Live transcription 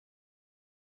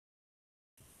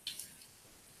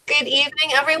Good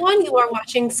evening, everyone. You are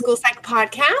watching School Psych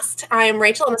Podcast. I am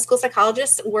Rachel. I'm a school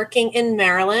psychologist working in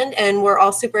Maryland, and we're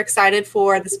all super excited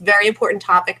for this very important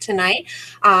topic tonight.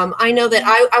 I know that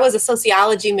I was a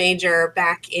sociology major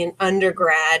back in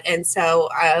undergrad, and so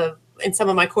in some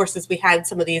of my courses, we had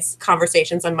some of these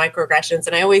conversations on microaggressions,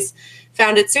 and I always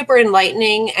found it super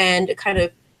enlightening and kind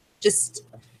of just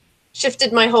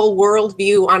shifted my whole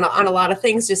worldview on a lot of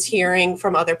things, just hearing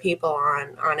from other people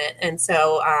on it. And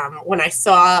so when I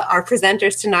saw our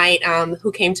presenters tonight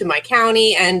who came to my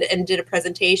county and did a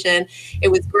presentation, it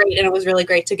was great. And it was really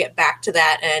great to get back to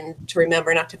that and to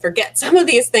remember not to forget some of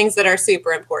these things that are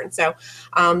super important. So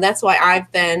that's why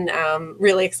I've been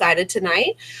really excited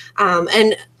tonight.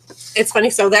 And it's funny,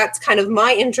 so that's kind of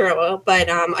my intro, but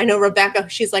I know Rebecca,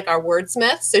 she's like our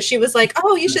wordsmith, so she was like,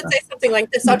 oh, you should say something like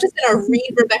this. So I'm just going to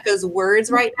read Rebecca's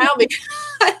words right now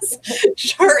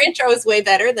because her intro is way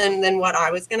better than what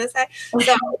I was going to say.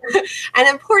 So an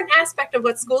important aspect of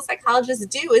what school psychologists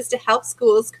do is to help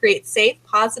schools create safe,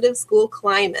 positive school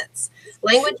climates.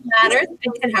 Language matters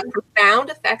and can have profound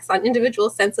effects on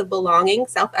individuals' sense of belonging,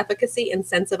 self-efficacy, and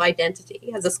sense of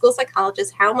identity. As a school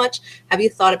psychologist, how much have you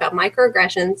thought about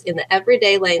microaggressions in the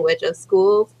everyday language of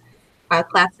schools,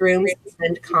 classrooms,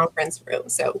 and conference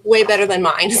rooms? So way better than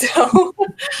mine. So,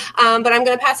 but I'm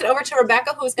going to pass it over to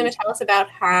Rebecca, who's going to tell us about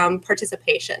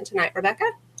participation tonight. Rebecca?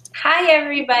 Hi,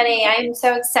 everybody. I'm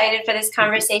so excited for this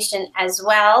conversation as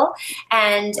well.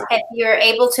 And if you're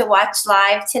able to watch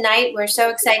live tonight, we're so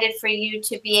excited for you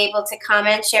to be able to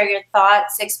comment, share your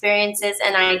thoughts, experiences,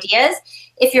 and ideas.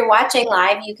 If you're watching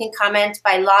live, you can comment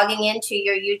by logging into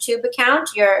your YouTube account,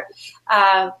 your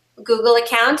Google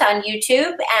account on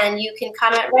YouTube, and you can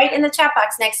comment right in the chat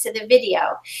box next to the video.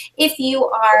 If you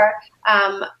are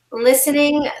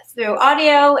listening through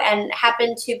audio and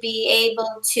happen to be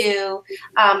able to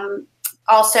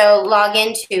also log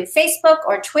into Facebook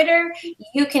or Twitter,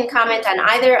 you can comment on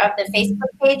either of the Facebook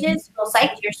pages, School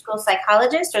Psych, your school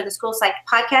psychologist, or the School Psych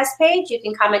podcast page. You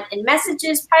can comment in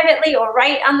messages privately or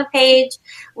right on the page.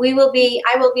 I will be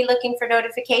looking for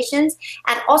notifications,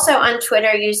 and also on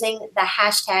Twitter using the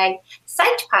hashtag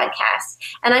PsychPodcast.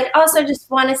 And I also just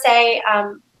want to say,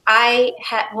 I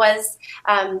was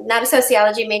not a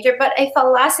sociology major, but a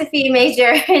philosophy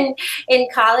major in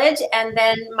college. And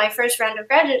then my first round of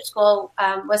graduate school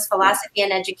was philosophy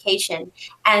and education.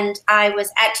 And I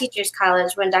was at Teachers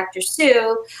College when Dr.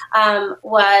 Sue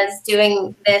was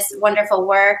doing this wonderful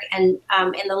work. And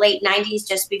in the late 90s,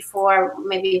 just before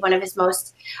maybe one of his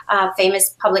most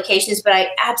famous publications. But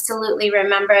I absolutely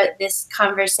remember this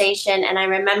conversation. And I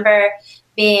remember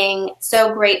being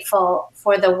so grateful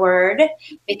for the word,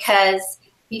 because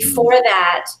before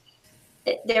that,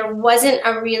 there wasn't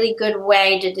a really good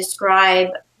way to describe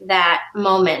that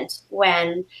moment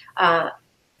when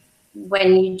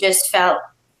you just felt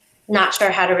not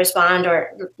sure how to respond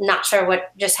or not sure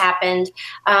what just happened.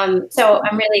 So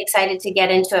I'm really excited to get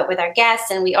into it with our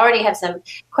guests, and we already have some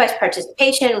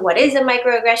participation. What is a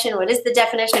microaggression? What is the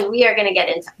definition? We are going to get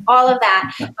into all of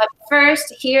that. But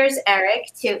first, here's Eric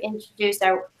to introduce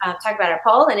talk about our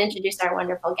poll and introduce our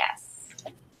wonderful guests.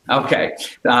 Okay.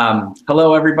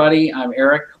 Hello, everybody. I'm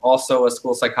Eric, also a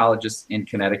school psychologist in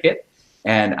Connecticut.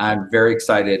 And I'm very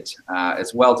excited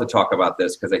as well to talk about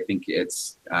this, because I think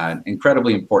it's an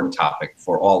incredibly important topic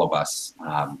for all of us,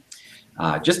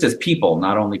 just as people,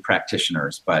 not only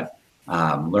practitioners, but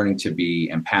learning to be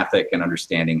empathic and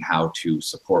understanding how to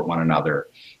support one another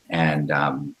and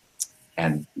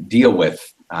deal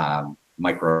with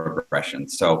microaggressions.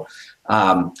 So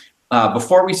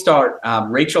before we start,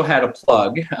 Rachel had a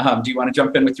plug. Do you want to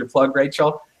jump in with your plug,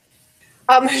 Rachel?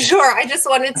 Sure. I just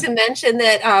wanted to mention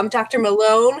that Dr.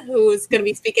 Malone, who's going to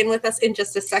be speaking with us in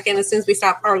just a second, as soon as we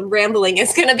stop our rambling,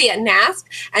 is going to be at NASP,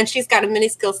 and she's got a mini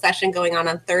skills session going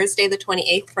on Thursday, the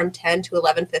 28th, from 10 to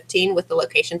 11:15, with the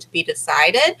location to be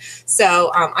decided.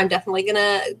 So I'm definitely going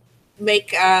to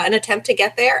make an attempt to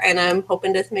get there, and I'm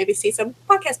hoping to maybe see some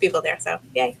podcast people there. So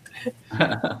yay. All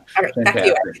right, back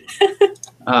to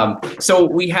you. So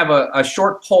we have a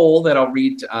short poll that I'll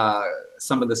read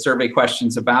some of the survey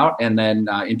questions about, and then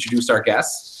introduce our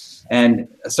guests. And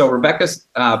so Rebecca's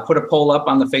put a poll up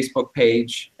on the Facebook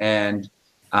page and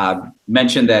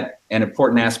mentioned that an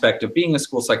important aspect of being a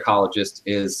school psychologist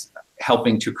is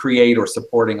helping to create or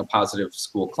supporting a positive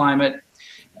school climate.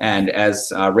 And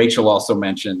as Rachel also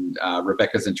mentioned,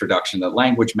 Rebecca's introduction, that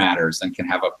language matters and can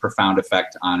have a profound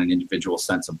effect on an individual's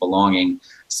sense of belonging,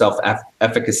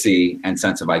 self-efficacy, and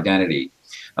sense of identity.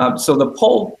 So the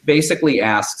poll basically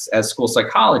asks, as school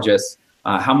psychologists,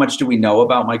 how much do we know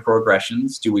about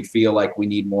microaggressions? Do we feel like we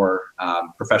need more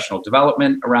professional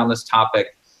development around this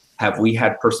topic? Have we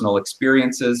had personal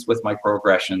experiences with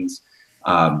microaggressions?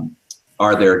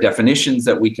 Are there definitions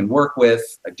that we can work with,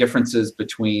 differences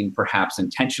between perhaps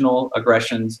intentional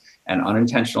aggressions and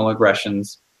unintentional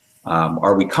aggressions?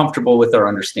 Are we comfortable with our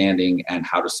understanding, and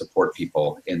how to support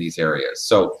people in these areas?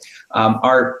 So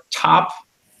our top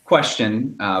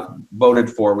question voted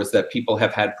for was that people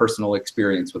have had personal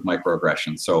experience with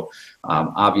microaggressions. So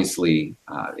obviously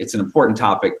it's an important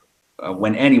topic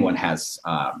when anyone has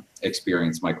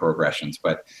experienced microaggressions,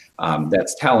 but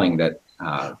that's telling that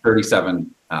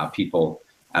 37 people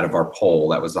out of our poll,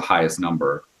 that was the highest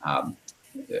number,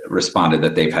 responded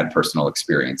that they've had personal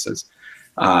experiences.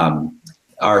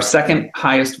 Our second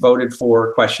highest voted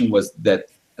for question was that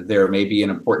there may be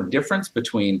an important difference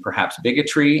between perhaps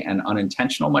bigotry and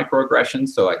unintentional microaggressions.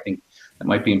 So I think it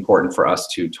might be important for us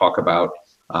to talk about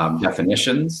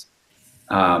definitions.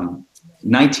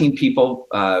 19 people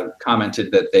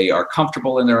commented that they are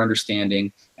comfortable in their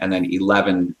understanding, and then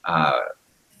 11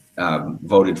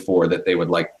 voted for that they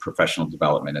would like professional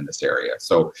development in this area.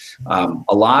 So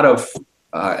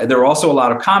there were also a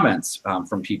lot of comments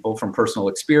from people from personal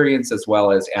experience, as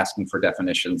well as asking for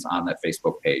definitions on that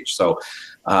Facebook page. So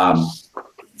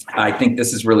I think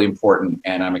this is really important,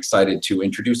 and I'm excited to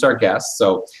introduce our guests.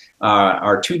 So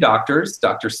our two doctors,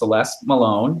 Dr. Celeste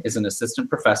Malone is an assistant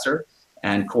professor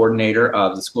and coordinator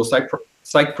of the school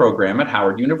psych program at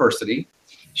Howard University.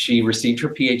 She received her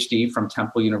PhD from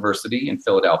Temple University in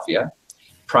Philadelphia.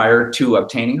 Prior to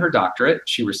obtaining her doctorate,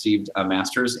 she received a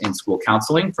master's in school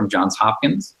counseling from Johns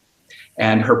Hopkins,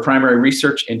 and her primary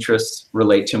research interests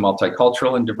relate to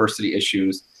multicultural and diversity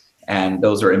issues, and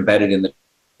those are embedded in the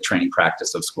training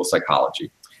practice of school psychology.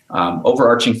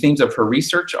 Overarching themes of her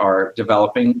research are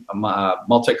developing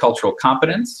multicultural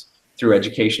competence through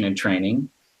education and training,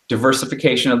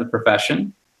 diversification of the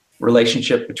profession,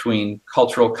 relationship between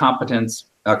cultural competence,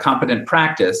 competent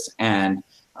practice, and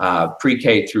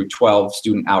pre-K through 12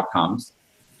 student outcomes.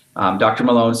 Dr.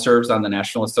 Malone serves on the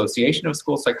National Association of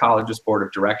School Psychologists Board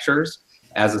of Directors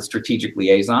as a strategic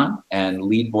liaison and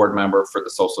lead board member for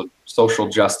the Social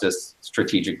Justice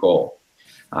Strategic Goal.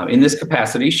 In this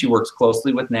capacity, she works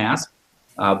closely with NASP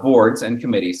boards and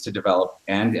committees to develop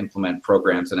and implement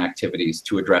programs and activities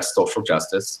to address social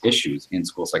justice issues in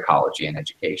school psychology and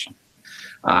education.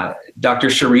 Dr.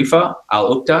 Sharifa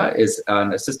Al-Uqta is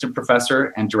an assistant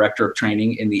professor and director of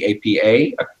training in the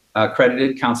APA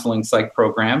accredited counseling psych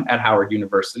program at Howard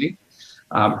University.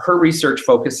 Her research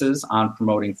focuses on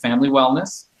promoting family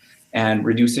wellness and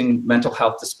reducing mental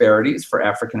health disparities for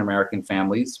African American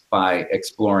families by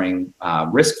exploring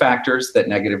risk factors that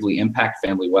negatively impact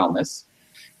family wellness,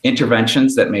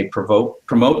 interventions that may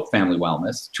promote family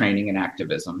wellness, training and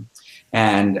activism,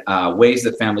 and ways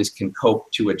that families can cope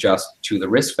to adjust to the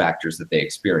risk factors that they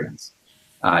experience.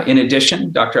 In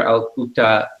addition, Dr.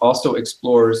 Al-Uqta also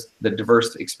explores the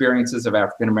diverse experiences of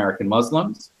African American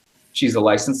Muslims. She's a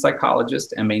licensed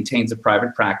psychologist and maintains a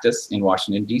private practice in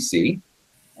Washington, D.C.,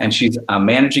 and she's a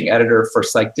managing editor for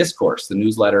Psych Discourse, the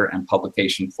newsletter and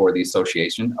publication for the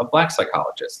Association of Black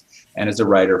Psychologists, and is a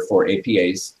writer for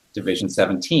APA's Division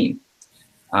 17.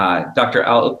 Dr.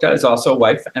 Al-Uqta is also a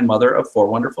wife and mother of 4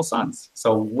 wonderful sons.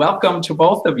 So welcome to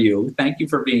both of you. Thank you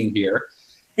for being here.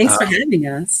 Thanks for having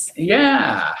us.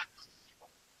 Yeah.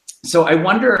 So I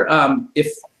wonder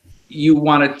if you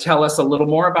want to tell us a little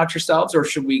more about yourselves, or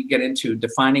should we get into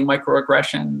defining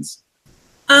microaggressions?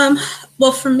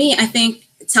 Well, for me, I think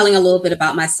telling a little bit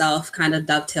about myself kind of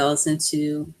dovetails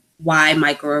into why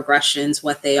microaggressions,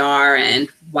 what they are, and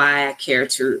why I care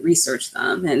to research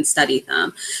them and study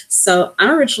them. So I'm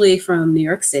originally from New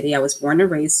York City. I was born and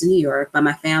raised in New York, but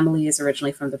my family is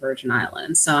originally from the Virgin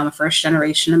Islands. So I'm a first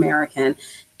generation American,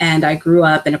 and I grew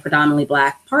up in a predominantly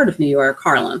Black part of New York,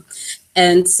 Harlem.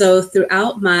 And so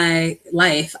throughout my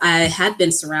life, I had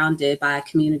been surrounded by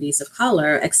communities of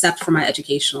color, except for my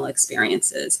educational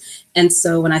experiences. And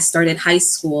so when I started high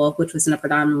school, which was in a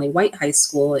predominantly white high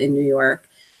school in New York,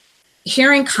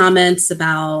 hearing comments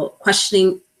about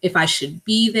questioning if I should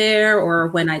be there, or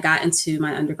when I got into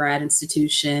my undergrad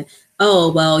institution, oh,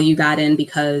 well, you got in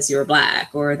because you're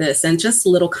Black, or this, and just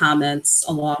little comments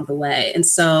along the way. And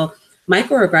so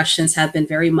microaggressions have been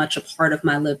very much a part of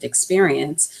my lived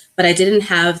experience, but I didn't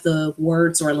have the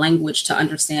words or language to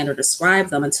understand or describe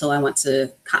them until I went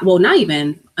to, well, not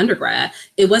even undergrad.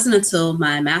 It wasn't until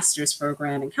my master's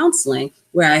program in counseling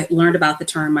where I learned about the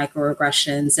term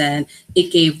microaggressions, and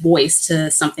it gave voice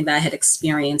to something that I had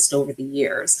experienced over the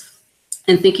years.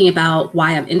 And thinking about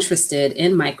why I'm interested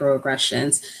in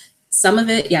microaggressions, some of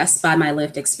it, yes, by my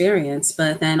lived experience,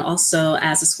 but then also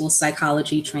as a school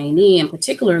psychology trainee, and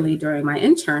particularly during my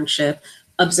internship,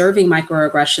 observing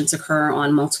microaggressions occur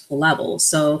on multiple levels.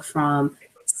 So from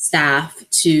staff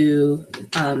to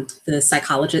the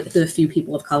psychologist, the few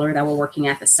people of color that were working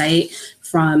at the site,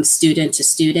 from student to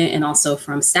student, and also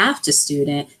from staff to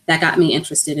student, that got me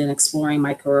interested in exploring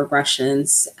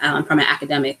microaggressions from an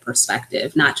academic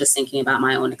perspective, not just thinking about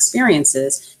my own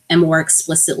experiences, and more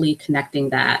explicitly connecting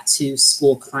that to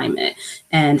school climate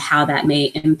and how that may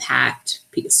impact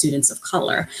students of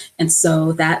color. And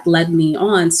so that led me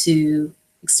on to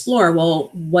explore, well,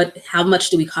 how much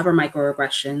do we cover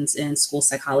microaggressions in school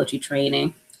psychology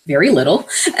training? Very little.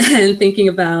 And thinking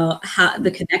about how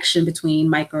the connection between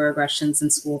microaggressions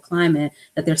and school climate,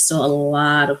 that there's still a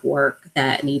lot of work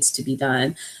that needs to be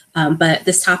done. But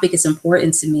this topic is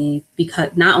important to me because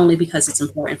not only because it's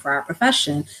important for our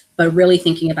profession, but really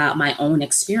thinking about my own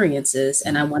experiences.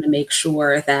 And I want to make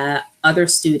sure that other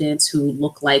students who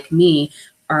look like me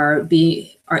are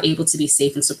able to be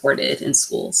safe and supported in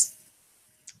schools.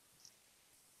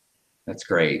 That's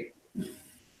great.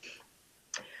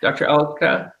 Dr.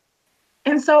 Elka?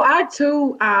 And so I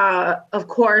too, of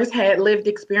course, had lived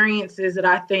experiences that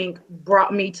I think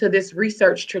brought me to this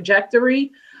research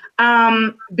trajectory.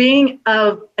 Being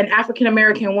an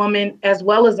African-American woman as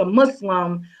well as a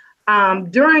Muslim,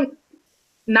 during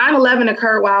 9/11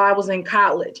 occurred while I was in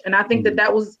college. And I think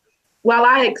that was, while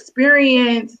I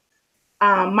experienced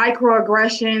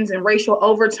microaggressions and racial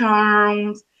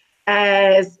overtones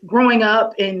as growing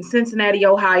up in Cincinnati,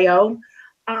 Ohio,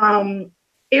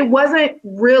 it wasn't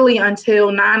really until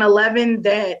 9/11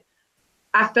 that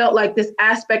I felt like this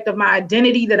aspect of my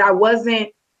identity that I wasn't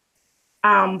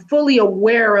fully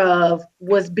aware of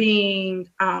was being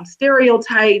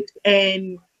stereotyped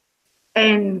and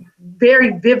very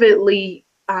vividly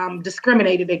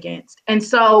discriminated against. And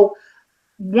so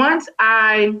once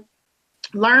I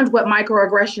learned what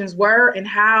microaggressions were and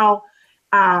how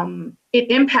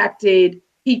it impacted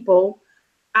people,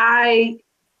 I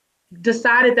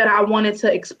decided that I wanted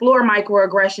to explore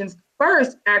microaggressions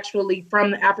first, actually,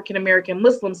 from the African-American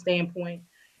Muslim standpoint.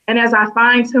 And as I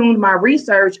fine-tuned my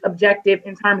research objective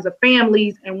in terms of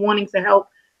families and wanting to help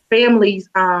families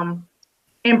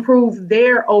improve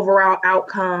their overall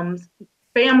outcomes,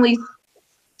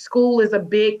 school is a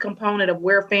big component of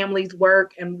where families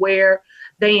work and where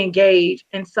they engage.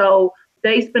 And so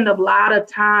they spend a lot of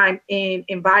time in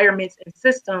environments and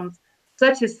systems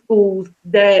such as schools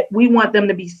that we want them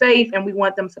to be safe, and we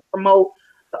want them to promote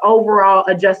the overall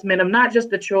adjustment of not just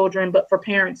the children, but for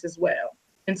parents as well.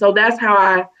 And so that's how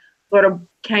I sort of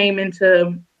came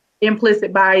into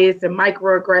implicit bias and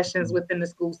microaggressions within the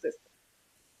school system.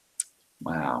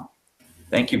 Wow.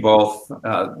 Thank you both.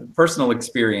 Personal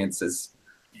experiences,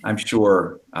 I'm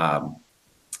sure,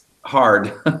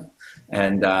 hard.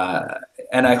 And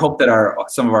I hope that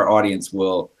some of our audience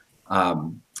will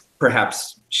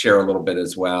perhaps share a little bit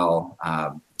as well.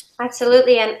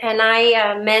 Absolutely, and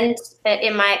I meant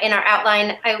in our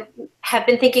outline, I have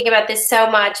been thinking about this so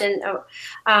much, and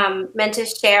meant to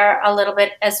share a little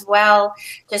bit as well,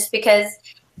 just because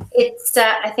it's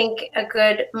I think a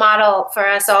good model for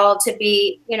us all to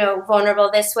be vulnerable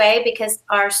this way, because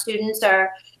our students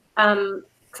are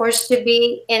forced to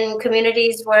be in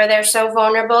communities where they're so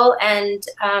vulnerable, and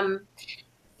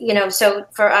so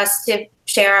for us to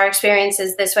share our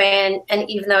experiences this way, and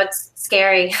even though it's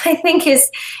scary, I think is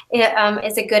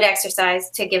a good exercise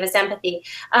to give us empathy.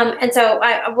 And so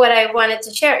what I wanted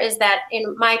to share is that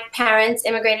my parents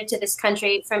immigrated to this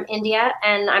country from India,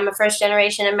 and I'm a first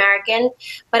generation American,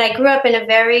 but I grew up in a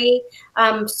very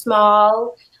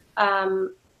small,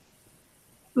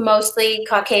 mostly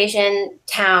Caucasian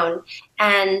town.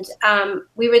 And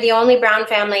we were the only brown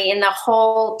family in the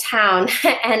whole town.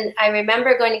 And I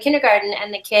remember going to kindergarten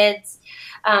and the kids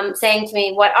saying to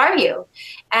me, "What are you?"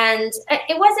 And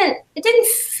it didn't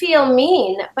feel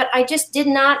mean, but I just did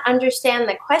not understand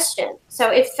the question.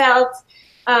 So it felt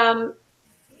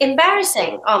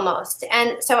embarrassing almost.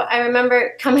 And so I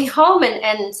remember coming home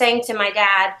and saying to my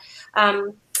dad,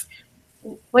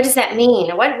 "What does that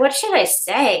mean? What should I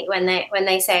say when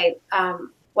they say,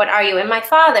 what are you?" And my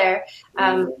father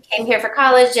came here for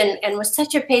college and was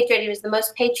such a patriot. He was the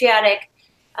most patriotic,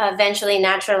 eventually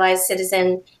naturalized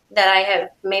citizen that I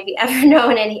have maybe ever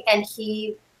known. And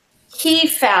he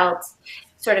felt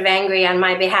sort of angry on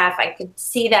my behalf. I could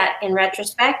see that in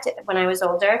retrospect when I was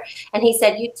older. And he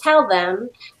said, "You tell them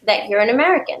that you're an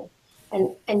American,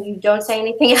 and you don't say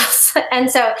anything else." And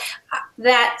so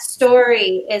that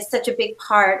story is such a big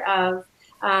part of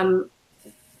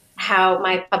how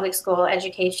my public school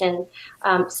education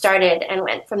started and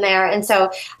went from there. And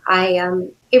so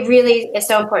it really is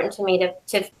so important to me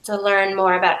to learn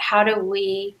more about how do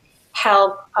we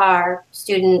help our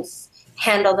students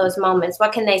handle those moments?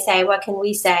 What can they say? What can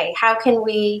we say? How can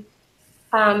we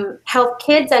help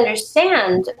kids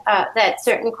understand that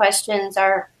certain questions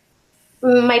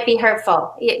might be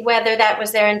hurtful, whether that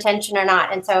was their intention or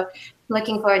not? And so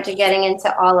looking forward to getting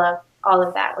into all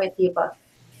of that with you both.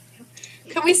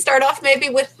 Can we start off maybe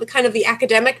with kind of the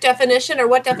academic definition, or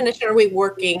what definition are we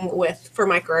working with for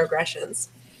microaggressions?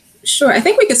 Sure. I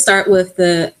think we could start with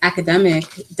the academic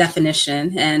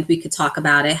definition, and we could talk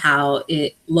about it, how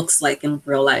it looks like in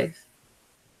real life.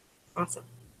 Awesome.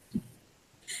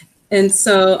 And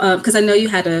so, because I know you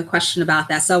had a question about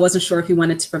that, so I wasn't sure if you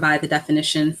wanted to provide the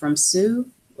definition from Sue,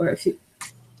 or if you...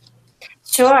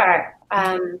 Sure.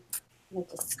 Let me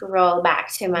just scroll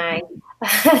back to my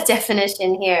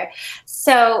definition here.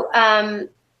 So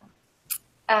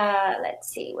let's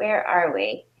see, where are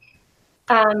we?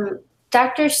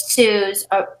 Dr. Sue's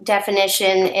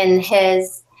definition in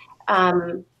his,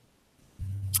 I'm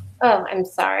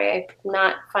sorry, I'm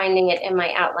not finding it in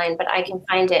my outline, but I can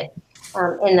find it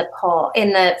in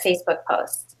the Facebook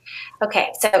post.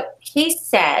 Okay, so he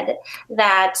said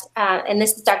that, and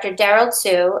this is Dr. Daryl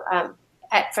Sue,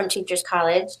 from Teachers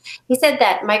College. He said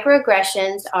that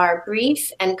microaggressions are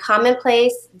brief and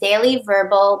commonplace daily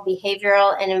verbal,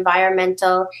 behavioral, and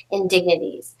environmental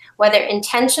indignities, whether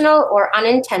intentional or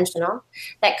unintentional,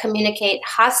 that communicate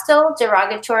hostile,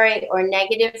 derogatory, or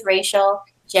negative racial,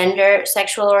 gender,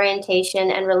 sexual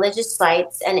orientation, and religious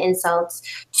slights and insults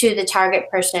to the target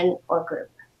person or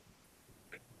group.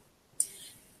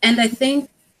 And I think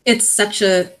it's such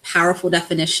a powerful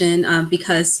definition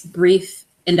because brief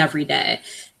and everyday.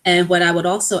 And what I would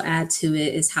also add to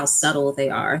it is how subtle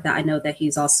they are. That I know that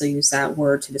he's also used that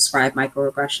word to describe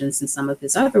microaggressions in some of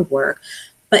his other work,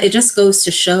 but it just goes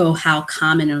to show how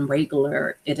common and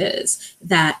regular it is,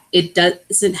 that it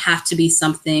doesn't have to be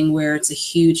something where it's a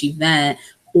huge event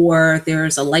or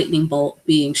there's a lightning bolt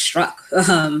being struck.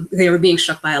 They were being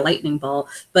struck by a lightning bolt,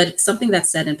 but it's something that's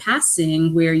said in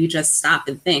passing where you just stop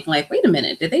and think like, wait a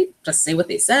minute, did they just say what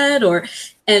they said?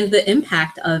 And the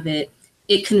impact of it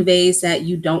conveys that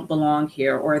you don't belong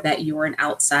here, or that you're an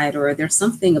outsider, or there's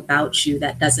something about you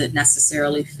that doesn't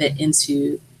necessarily fit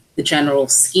into the general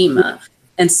schema.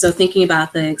 And so thinking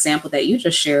about the example that you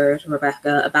just shared,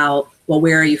 Rebecca, about, well,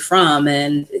 where are you from?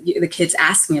 And the kids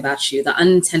asking about you, the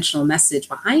unintentional message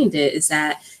behind it is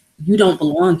that you don't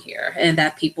belong here, and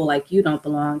that people like you don't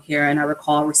belong here. And I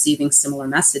recall receiving similar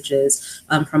messages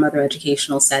from other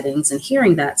educational settings and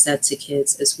hearing that said to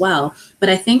kids as well. But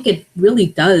I think it really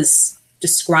does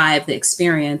describe the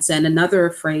experience. And another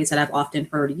phrase that I've often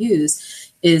heard used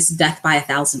is death by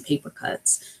 1,000 paper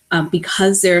cuts.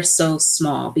 Because they're so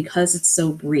small, because it's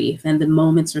so brief, and the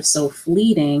moments are so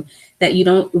fleeting that you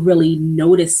don't really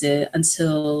notice it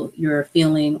until you're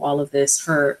feeling all of this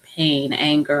hurt, pain,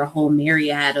 anger, a whole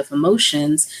myriad of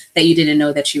emotions that you didn't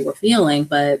know that you were feeling.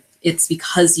 But it's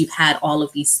because you've had all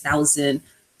of these 1,000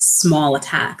 small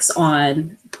attacks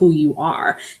on who you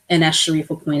are. And as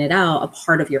Sharifa pointed out, a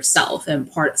part of yourself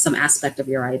and some aspect of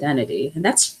your identity. And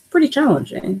that's pretty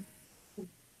challenging.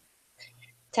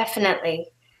 Definitely.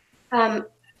 Do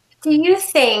you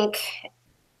think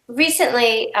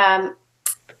recently I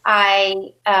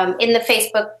in the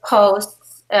Facebook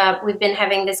posts, we've been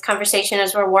having this conversation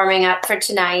as we're warming up for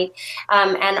tonight,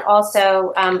 and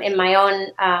also in my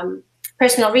own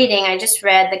personal reading, I just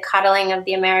read The Coddling of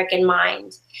the American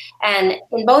Mind. And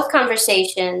in both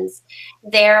conversations,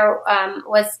 there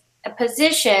was a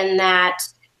position that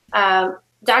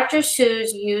Dr.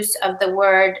 Sue's use of the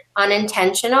word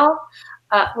unintentional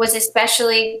was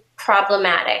especially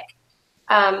problematic.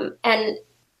 And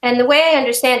the way I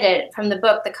understand it from the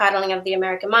book, The Coddling of the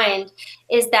American Mind,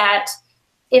 is that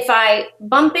if I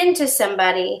bump into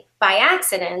somebody by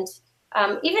accident,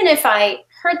 even if I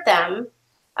hurt them,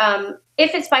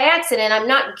 if it's by accident, I'm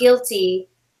not guilty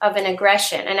of an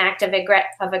aggression, an act of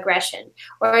aggression.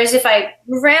 Whereas if I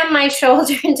ram my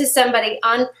shoulder into somebody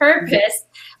on purpose,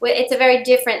 it's a very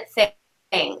different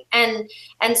thing.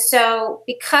 And so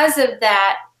because of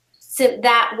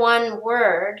that one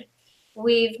word,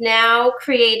 we've now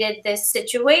created this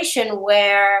situation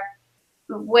where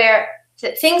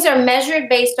things are measured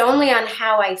based only on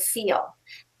how I feel.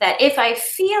 That if I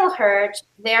feel hurt,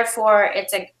 therefore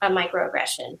it's a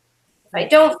microaggression. If I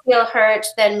don't feel hurt,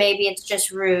 then maybe it's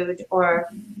just rude or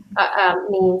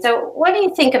mean. So what do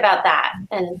you think about that?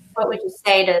 And what would you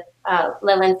say to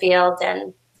Lilienfeld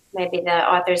and maybe the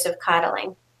authors of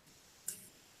Coddling?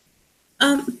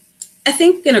 I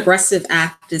think an aggressive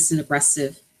act is an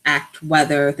aggressive act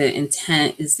whether the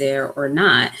intent is there or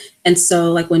not. And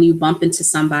so like when you bump into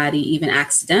somebody even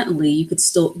accidentally, you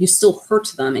still hurt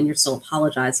them and you're still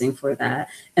apologizing for that.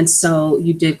 And so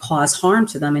you did cause harm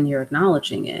to them and you're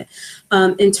acknowledging it.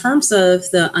 In terms of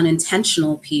the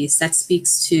unintentional piece, that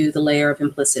speaks to the layer of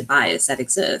implicit bias that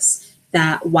exists,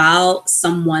 that while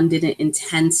someone didn't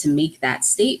intend to make that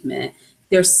statement,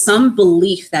 there's some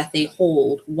belief that they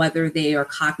hold, whether they are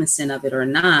cognizant of it or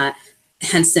not,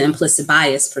 hence the implicit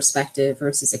bias perspective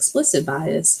versus explicit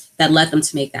bias that led them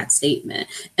to make that statement.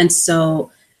 And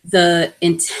so the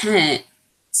intent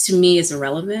to me is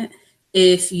irrelevant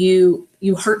if you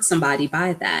hurt somebody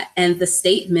by that. And the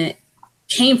statement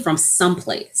came from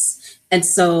someplace. And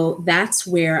so that's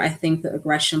where I think the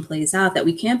aggression plays out, that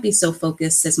we can't be so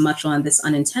focused as much on this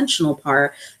unintentional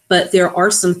part, but there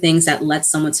are some things that led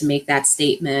someone to make that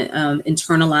statement,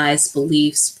 internalized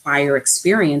beliefs, prior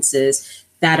experiences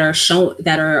that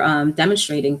are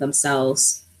demonstrating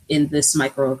themselves in this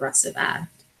microaggressive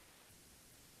act.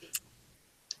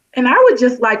 And I would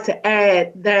just like to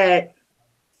add that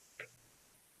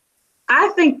I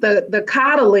think the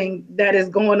coddling that is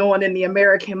going on in the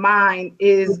American mind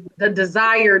is the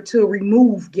desire to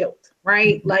remove guilt,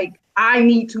 right? Mm-hmm. Like, I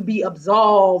need to be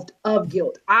absolved of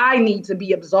guilt. I need to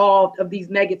be absolved of these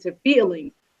negative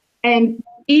feelings. And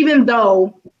even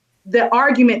though the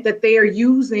argument that they are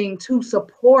using to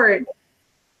support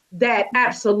that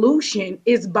absolution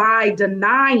is by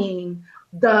denying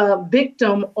the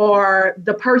victim or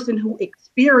the person who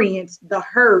experienced the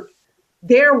hurt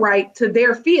their right to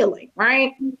their feeling,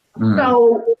 right? Mm.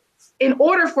 So in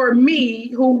order for me,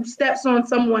 who steps on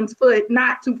someone's foot,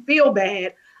 not to feel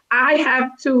bad, I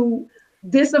have to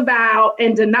disavow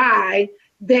and deny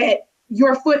that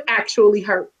your foot actually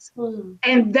hurts. Mm.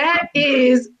 And that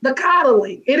is the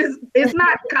coddling. It's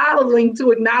not coddling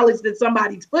to acknowledge that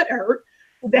somebody's foot hurt.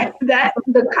 That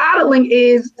the coddling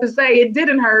is to say it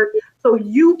didn't hurt, so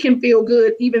you can feel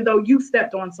good even though you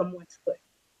stepped on someone's foot.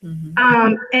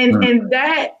 Mm-hmm. And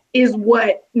that is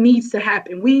what needs to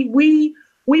happen. We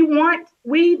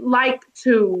like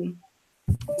to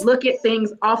look at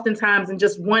things oftentimes in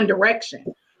just one direction,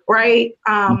 right?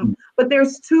 But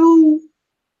there's two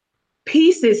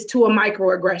pieces to a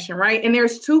microaggression, right? And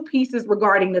there's two pieces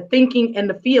regarding the thinking and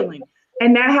the feeling.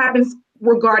 And that happens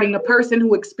regarding the person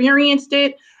who experienced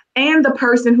it and the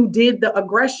person who did the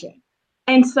aggression.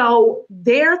 And so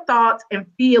their thoughts and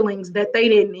feelings that they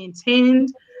didn't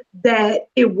intend, that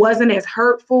it wasn't as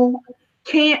hurtful,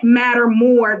 can't matter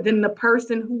more than the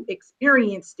person who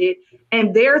experienced it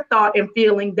and their thought and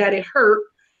feeling that it hurt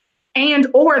and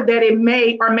or that it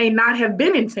may or may not have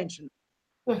been intentional.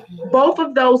 Mm-hmm. Both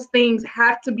of those things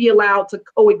have to be allowed to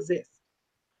coexist.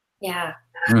 Yeah.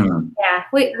 Yeah,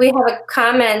 we have a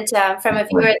comment from a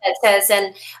viewer that says,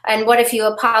 and what if you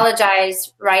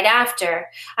apologize right after?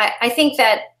 I think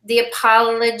that the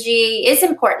apology is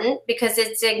important because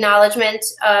it's acknowledgement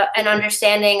and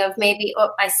understanding of maybe,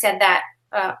 oh, I said that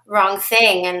wrong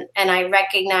thing, and I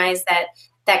recognize that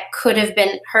could have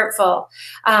been hurtful.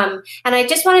 And I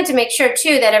just wanted to make sure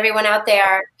too that everyone out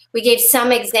there, we gave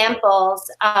some examples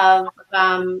of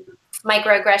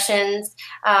microaggressions,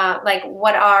 like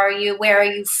what are you, where are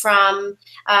you from,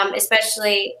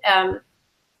 especially,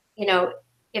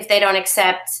 if they don't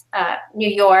accept New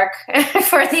York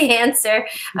for the answer,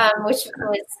 which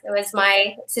was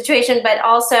my situation, but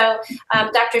also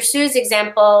Dr. Su's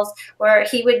examples where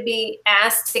he would be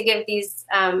asked to give these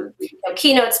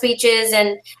keynote speeches,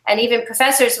 and even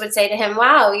professors would say to him,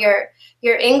 wow,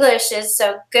 your English is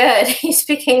so good. You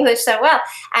speak English so well.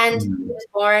 And he was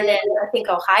born in, I think,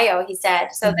 Ohio, he said.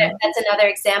 So that's another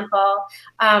example.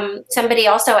 Somebody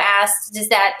also asked, does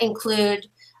that include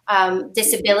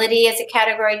disability as a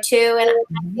category too? And I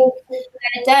think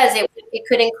that it does. It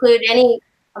could include any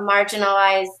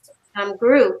marginalized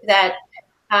group that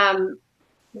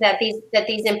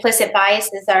these implicit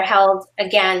biases are held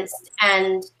against.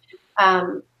 And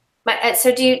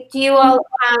so do you all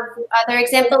have other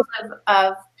examples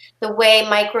of the way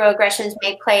microaggressions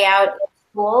may play out in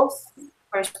schools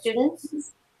for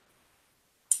students?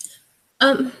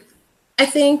 I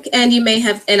think, and you may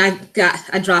have, and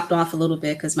I dropped off a little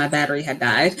bit because my battery had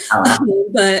died,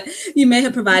 but you may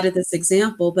have provided this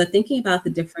example, but thinking about the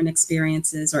different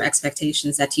experiences or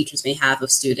expectations that teachers may have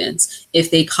of students, if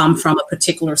they come from a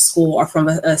particular school or from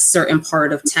a certain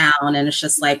part of town, and it's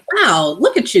just like, wow,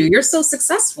 look at you, you're so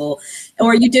successful,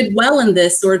 or you did well in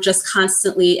this, or just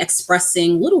constantly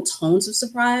expressing little tones of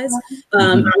surprise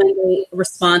when they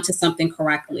respond to something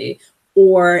correctly.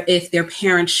 Or if their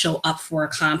parents show up for a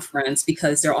conference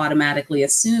because they're automatically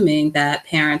assuming that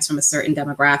parents from a certain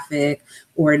demographic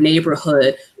or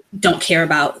neighborhood don't care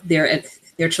about their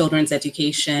their children's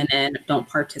education and don't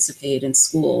participate in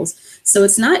schools. So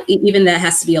it's not even that it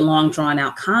has to be a long drawn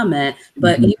out comment,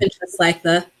 but even just like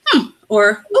the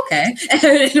or okay,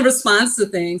 in response to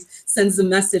things sends a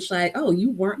message like, oh, you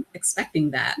weren't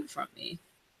expecting that from me.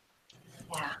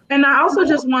 Yeah. And I also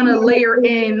just want to layer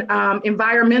in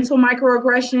environmental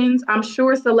microaggressions. I'm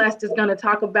sure Celeste is going to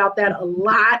talk about that a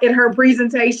lot in her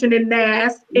presentation in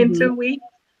NAS in 2 weeks.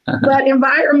 But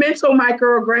environmental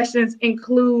microaggressions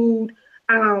include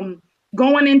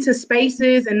going into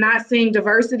spaces and not seeing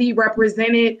diversity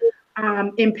represented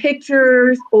in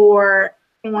pictures or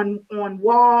on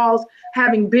walls,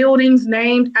 having buildings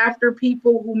named after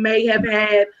people who may have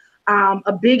had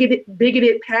a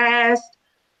bigoted past.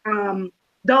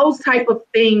 Those type of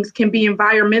things can be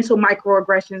environmental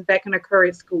microaggressions that can occur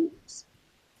at schools.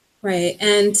 Right.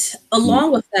 And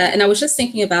along with that, and I was just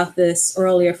thinking about this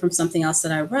earlier from something else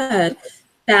that I read,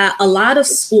 that a lot of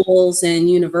schools and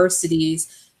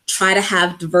universities try to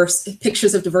have diverse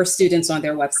pictures of diverse students on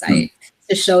their website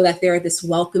to show that they're this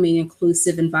welcoming,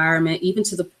 inclusive environment, even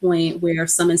to the point where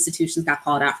some institutions got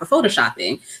called out for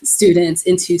photoshopping students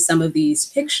into some of these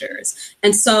pictures.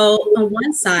 And so on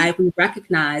one side, we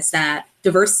recognize that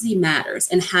diversity matters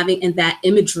and that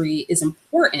imagery is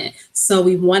important. So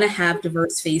we want to have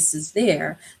diverse faces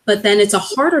there. But then it's a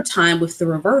harder time with the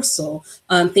reversal,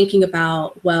 thinking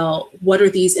about, well, who are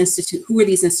these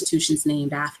institutions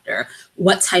named after?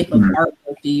 What type of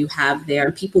artwork do you have there?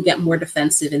 And people get more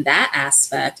defensive in that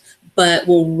aspect, but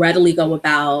will readily go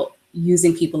about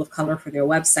using people of color for their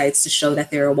websites to show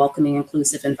that they're a welcoming,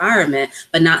 inclusive environment,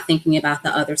 but not thinking about the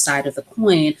other side of the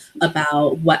coin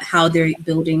about how their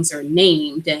buildings are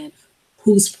named and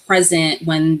who's present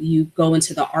when you go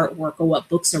into the artwork or what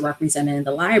books are represented in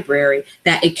the library,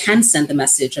 that it can send the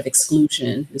message of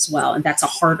exclusion as well. And that's a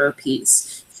harder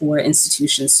piece for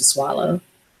institutions to swallow.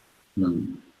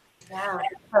 Yeah,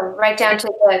 so right down to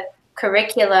the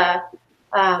curricula,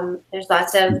 there's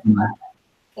lots of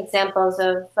examples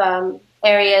of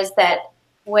areas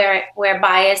where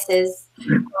bias is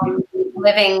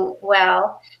living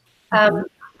well.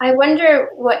 I wonder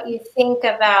what you think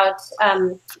about,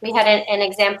 we had an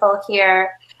example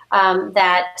here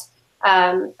that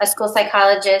a school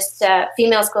psychologist,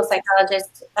 female school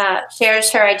psychologist,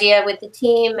 shares her idea with the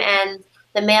team, and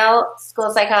the male school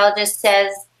psychologist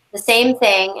says the same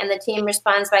thing, and the team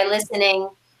responds by listening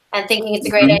and thinking it's a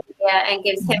great idea and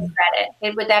gives him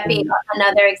credit. Would that be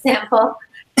another example?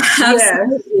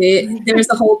 Absolutely. There's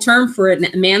a whole term for it,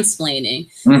 mansplaining.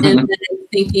 And then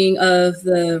thinking of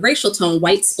the racial tone,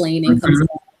 white-splaining comes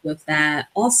along with that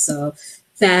also,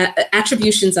 that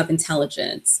attributions of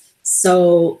intelligence.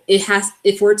 So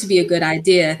if we're to be a good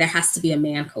idea, there has to be a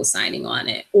man co-signing on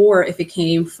it. Or if it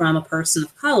came from a person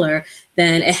of color,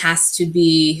 then it has to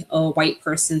be a white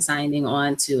person signing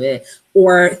on to it,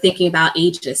 or thinking about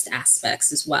ageist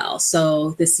aspects as well.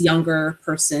 So this younger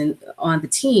person on the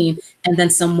team, and then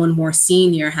someone more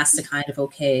senior has to kind of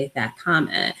okay that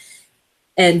comment.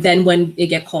 And then when it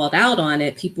get called out on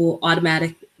it, people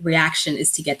automatic reaction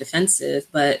is to get defensive,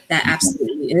 but that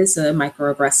absolutely is a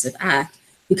microaggressive act.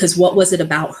 Because what was it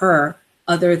about her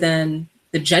other than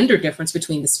the gender difference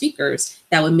between the speakers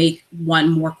that would make one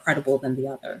more credible than the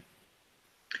other?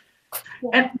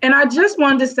 And I just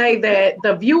wanted to say that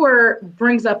the viewer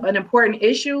brings up an important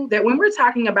issue, that when we're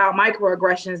talking about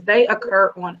microaggressions, they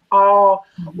occur on all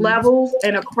levels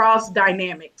and across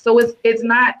dynamics. So it's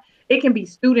not, it can be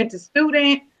student to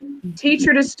student,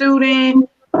 teacher to student,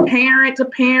 parent to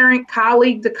parent,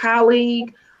 colleague to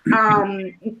colleague,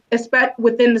 especially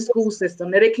within the school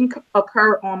system, that it can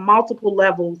occur on multiple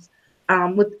levels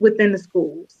within the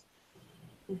schools.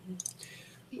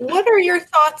 What are your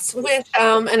thoughts with,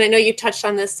 and I know you touched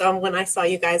on this when I saw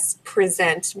you guys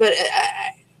present, but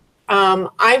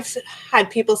I've had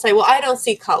people say, well, I don't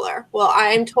see color. Well,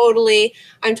 I'm totally,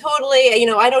 I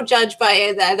don't judge by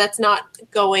it. That's not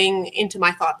going into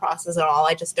my thought process at all.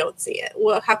 I just don't see it.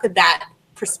 Well, how could that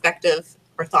perspective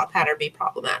or thought pattern be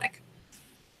problematic?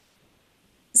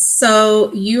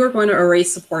 So you are going to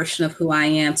erase a portion of who I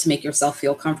am to make yourself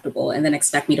feel comfortable and then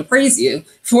expect me to praise you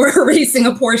for erasing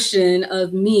a portion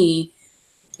of me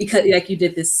because like you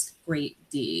did this great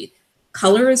deed.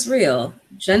 Color is real,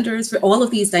 gender is real. All of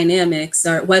these dynamics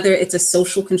are, whether it's a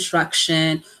social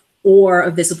construction or a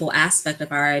visible aspect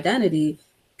of our identity,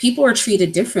 people are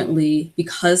treated differently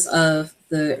because of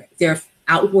their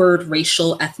outward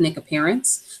racial ethnic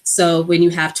appearance. So when you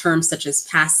have terms such as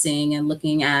passing and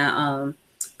looking at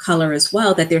color as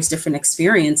well, that there's different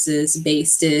experiences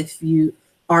based if you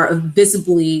are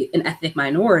visibly an ethnic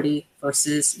minority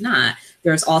versus not.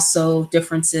 There's also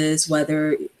differences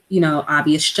whether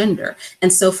obvious gender.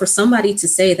 And so for somebody to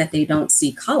say that they don't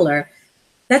see color,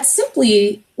 that's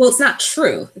simply, well, it's not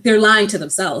true. They're lying to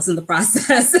themselves in the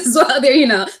process as well.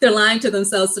 They're lying to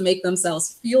themselves to make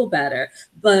themselves feel better.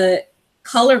 But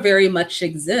color very much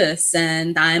exists,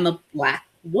 and I'm a Black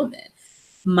woman.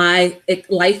 My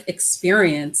life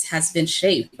experience has been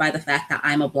shaped by the fact that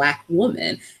I'm a Black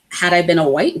woman. Had I been a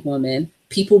white woman,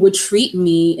 people would treat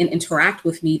me and interact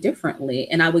with me differently.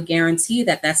 And I would guarantee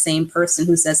that that same person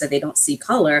who says that they don't see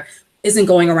color isn't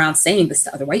going around saying this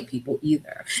to other white people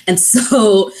either. And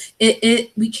so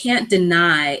we can't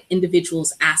deny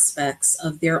individuals aspects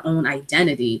of their own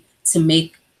identity to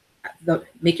make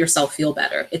yourself feel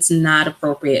better. It's not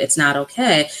appropriate. It's not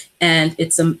okay. And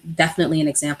it's definitely an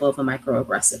example of a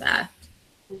microaggressive act.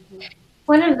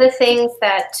 One of the things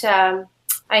that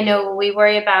I know we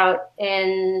worry about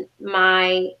in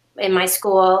my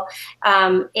school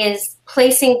is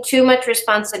placing too much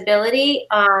responsibility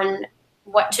on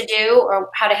what to do or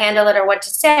how to handle it or what to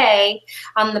say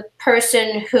on the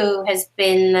person who has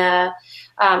been the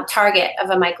target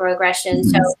of a microaggression.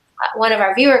 So one of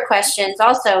our viewer questions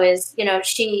also is,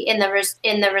 she in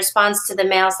the response to the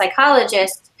male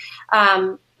psychologist,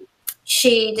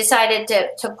 she decided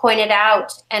to point it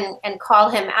out and call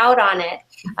him out on it,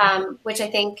 which I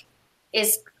think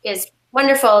is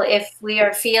wonderful if we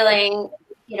are feeling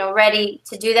ready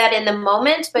to do that in the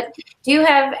moment. But do you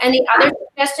have any other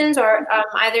suggestions, or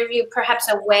either of you, perhaps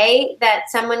a way that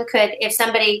someone could, if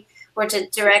somebody were to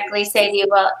directly say to you,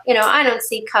 well, I don't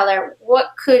see color,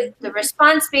 what could the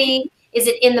response be? Is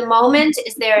it in the moment?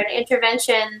 Is there an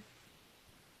intervention,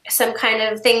 some kind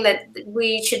of thing that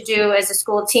we should do as a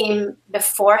school team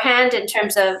beforehand in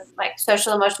terms of like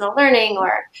social emotional learning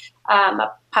or a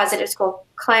positive school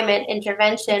climate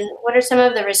intervention? What are some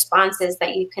of the responses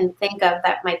that you can think of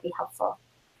that might be helpful?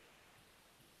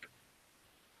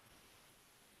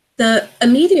 The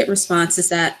immediate response is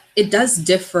that it does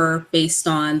differ based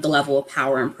on the level of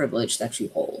power and privilege that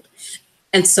you hold.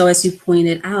 And so, as you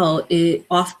pointed out, it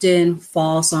often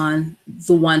falls on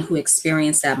the one who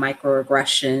experienced that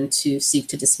microaggression to seek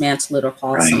to dismantle it or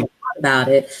call someone out about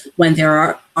it, when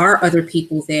there are other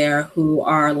people there who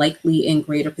are likely in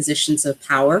greater positions of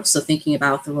power. So thinking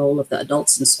about the role of the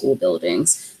adults in school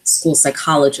buildings, school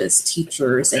psychologists,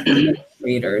 teachers,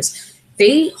 administrators,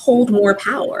 they hold more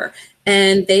power.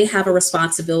 And they have a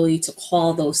responsibility to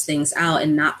call those things out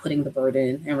and not putting the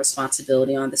burden and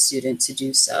responsibility on the student to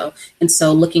do so. And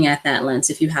so looking at that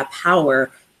lens, if you have power,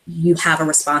 you have a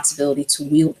responsibility to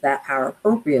wield that power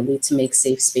appropriately to make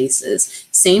safe spaces.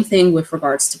 Same thing with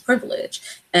regards to privilege.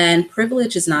 And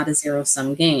privilege is not a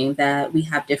zero-sum game, that we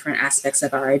have different aspects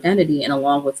of our identity, and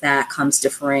along with that comes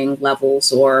differing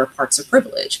levels or parts of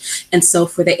privilege. And so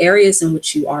for the areas in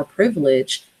which you are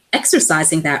privileged,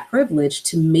 exercising that privilege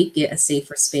to make it a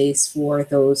safer space for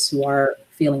those who are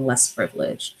feeling less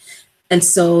privileged. And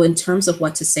so in terms of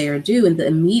what to say or do in the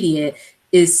immediate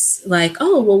is like,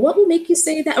 oh, well, what will make you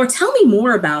say that? Or tell me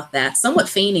more about that, somewhat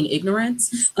feigning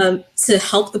ignorance to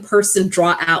help the person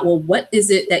draw out, well, what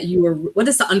is it that what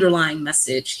is the underlying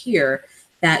message here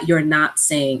that you're not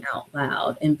saying out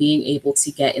loud, and being able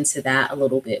to get into that a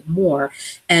little bit more.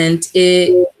 And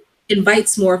it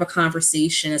invites more of a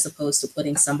conversation as opposed to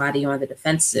putting somebody on the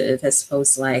defensive, as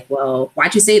opposed to like, well,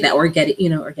 why'd you say that? Or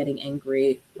getting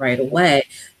angry right away.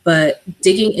 But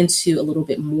digging into a little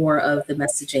bit more of the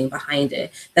messaging behind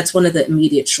it. That's one of the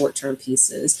immediate short-term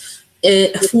pieces.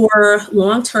 For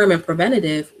long-term and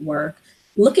preventative work,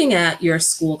 looking at your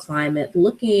school climate,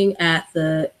 looking at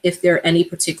if there are any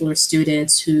particular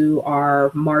students who are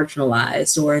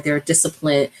marginalized or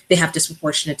they have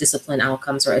disproportionate discipline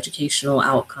outcomes or educational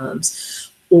outcomes,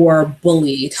 or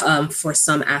bullied for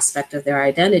some aspect of their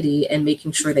identity, and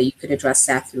making sure that you could address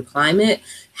that through climate,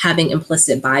 having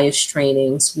implicit bias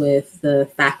trainings with the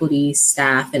faculty,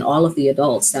 staff, and all of the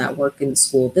adults that work in the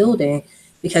school building.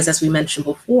 Because as we mentioned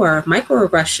before,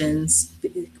 microaggressions,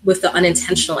 with the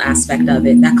unintentional aspect of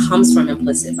it, that comes from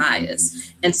implicit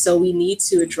bias. And so we need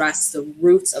to address the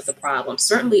roots of the problem,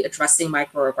 certainly addressing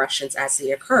microaggressions as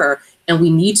they occur, and we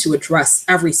need to address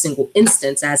every single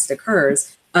instance as it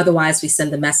occurs. Otherwise, we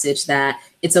send the message that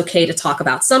it's okay to talk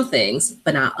about some things,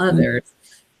 but not others.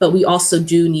 But we also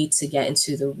do need to get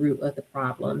into the root of the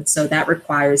problem. So that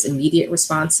requires immediate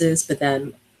responses, but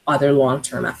then other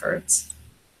long-term efforts.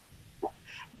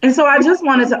 And so I just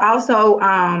wanted to also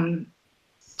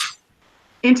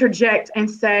interject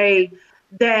and say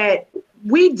that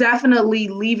we definitely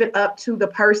leave it up to the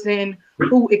person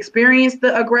who experienced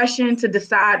the aggression to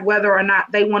decide whether or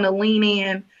not they want to lean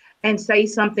in and say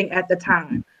something at the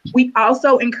time. We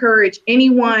also encourage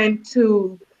anyone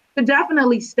to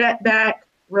definitely step back,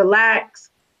 relax,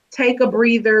 take a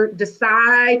breather,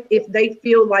 decide if they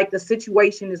feel like the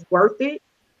situation is worth it.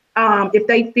 If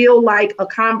they feel like a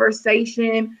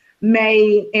conversation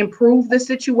may improve the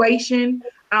situation,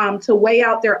 to weigh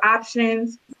out their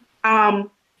options in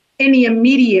the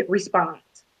immediate response.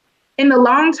 In the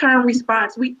long-term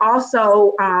response, we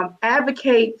also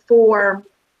advocate for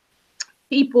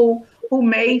people who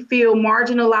may feel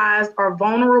marginalized or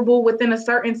vulnerable within a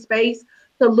certain space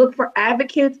to look for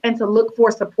advocates and to look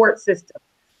for support systems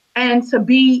and to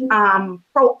be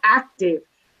proactive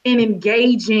in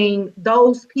engaging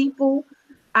those people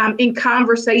in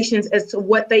conversations as to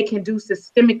what they can do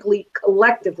systemically,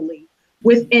 collectively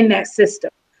within that system.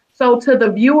 So to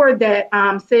the viewer that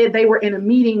said they were in a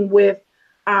meeting with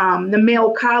the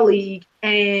male colleague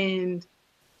and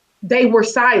they were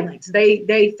silenced,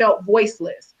 they felt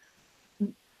voiceless.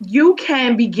 You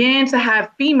can begin to have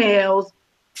females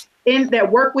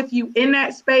that work with you in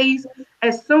that space.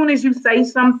 As soon as you say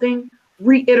something,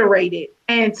 reiterate it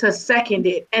and to second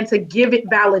it and to give it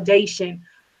validation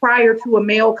prior to a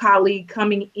male colleague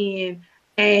coming in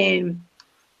and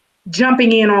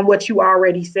jumping in on what you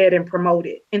already said and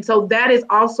promoted. And so that is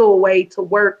also a way to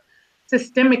work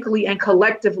systemically and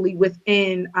collectively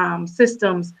within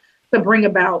systems to bring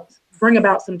about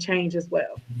some change as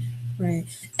well. Right.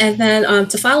 And then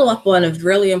to follow up on a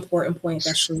really important point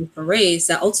that Sharifa raised,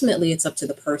 that ultimately it's up to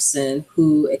the person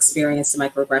who experienced the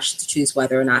microaggression to choose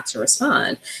whether or not to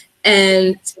respond.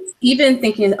 And even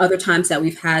thinking other times that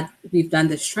we've done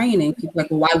this training, people are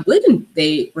like, well, why wouldn't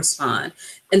they respond?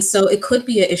 And so it could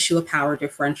be an issue of power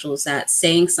differentials, that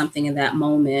saying something in that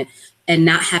moment and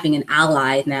not having an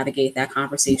ally navigate that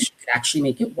conversation could actually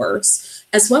make it worse,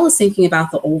 as well as thinking about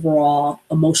the overall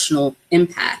emotional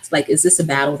impact. Like, is this a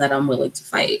battle that I'm willing to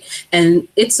fight? And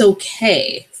it's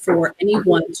okay for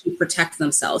anyone to protect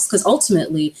themselves, because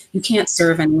ultimately you can't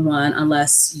serve anyone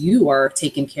unless you are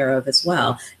taken care of as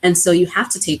well. And so you have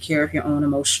to take care of your own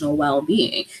emotional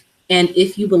well-being. And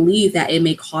if you believe that it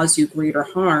may cause you greater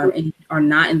harm and you are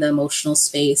not in the emotional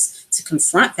space to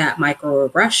confront that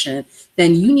microaggression,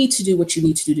 then you need to do what you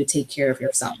need to do to take care of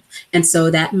yourself. And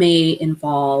so that may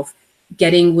involve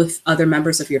getting with other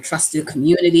members of your trusted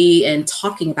community and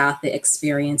talking about the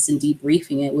experience and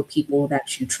debriefing it with people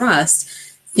that you trust,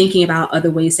 thinking about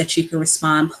other ways that you can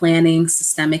respond, planning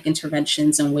systemic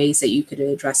interventions and ways that you could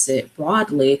address it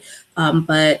broadly.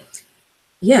 But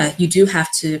yeah, you do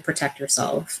have to protect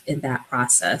yourself in that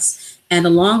process. And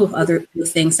along with other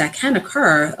things that can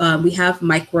occur, we have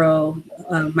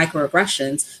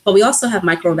microaggressions, but we also have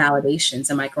micro validations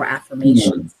and micro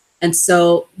affirmations. And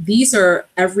so these are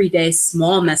everyday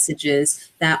small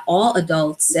messages that all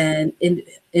adults and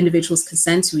individuals can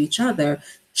send to each other,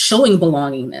 showing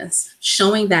belongingness,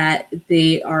 showing that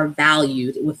they are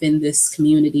valued within this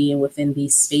community and within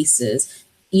these spaces.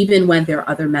 Even when there are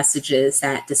other messages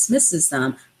that dismisses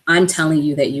them, I'm telling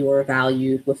you that you are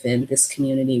valued within this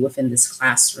community, within this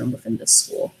classroom, within this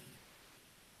school.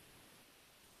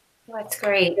 That's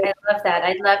great. I love that.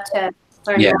 I'd love to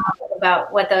learn more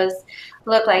about what those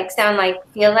look like, sound like,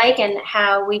 feel like, and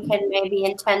how we can maybe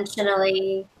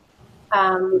intentionally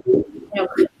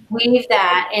weave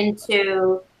that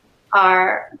into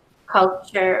our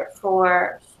culture,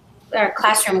 for our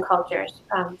classroom cultures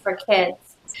for kids.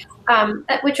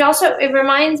 Which also, it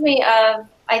reminds me of,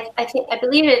 I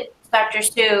believe it's Dr.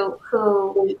 Sue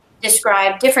who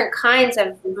described different kinds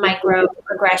of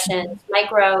microaggressions,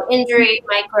 micro injury,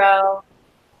 micro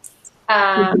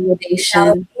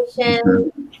Intimidation.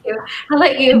 I'll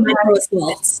let you. Micro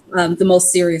assaults, the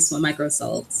most serious one, micro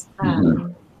assaults.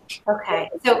 Okay,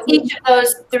 so each of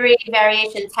those three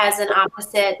variations has an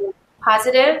opposite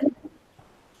positive.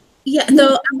 Yeah,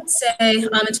 though I would say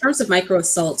in terms of micro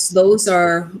assaults, those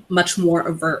are much more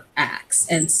overt acts.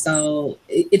 And so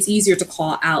it's easier to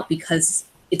call out because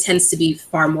it tends to be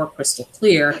far more crystal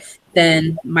clear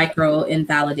than micro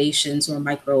invalidations or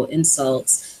micro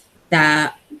insults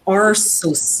that are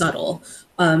so subtle.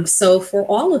 So for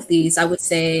all of these, I would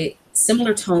say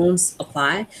similar tones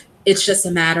apply. It's just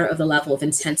a matter of the level of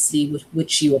intensity with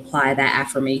which you apply that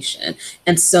affirmation.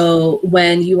 And so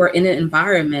when you are in an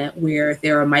environment where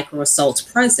there are micro assaults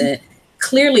present,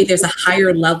 clearly there's a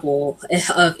higher level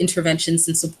of interventions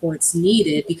and supports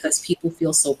needed because people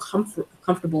feel so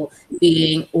comfortable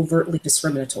being overtly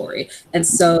discriminatory. And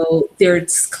so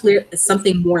there's clear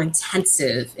something more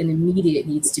intensive and immediate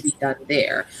needs to be done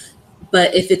there.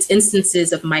 But if it's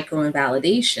instances of micro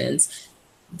invalidations,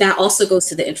 that also goes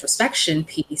to the introspection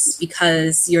piece,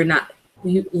 because you're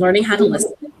learning how to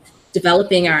listen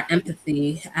developing our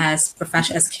empathy as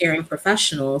caring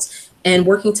professionals, and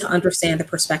working to understand the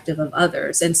perspective of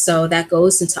others. And so that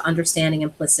goes into understanding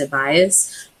implicit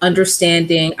bias,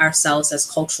 understanding ourselves as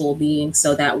cultural beings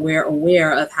so that we're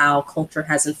aware of how culture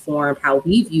has informed how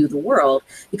we view the world.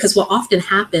 Because what often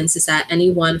happens is that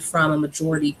anyone from a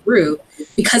majority group,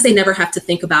 because they never have to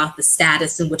think about the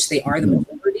status in which they are the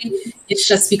majority, it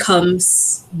just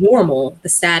becomes normal, the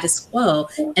status quo,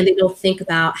 and they don't think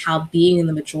about how being in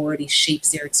the majority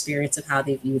shapes their experience of how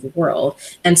they view the world.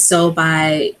 And so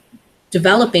by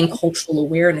developing cultural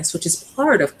awareness, which is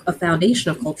part of a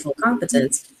foundation of cultural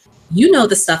competence, you know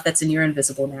the stuff that's in your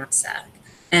invisible knapsack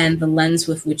and the lens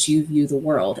with which you view the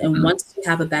world. And once you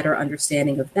have a better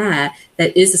understanding of that,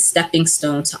 that is a stepping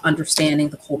stone to understanding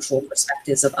the cultural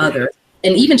perspectives of others.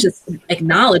 And even just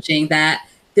acknowledging that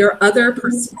there are other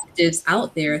perspectives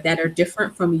out there that are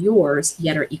different from yours,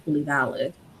 yet are equally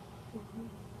valid.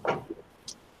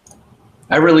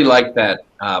 I really like that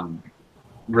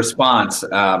response.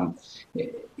 I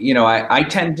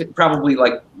tend to, probably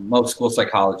like most school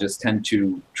psychologists, tend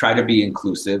to try to be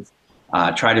inclusive,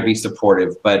 try to be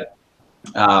supportive, but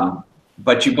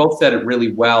you both said it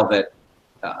really well that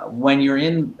when you're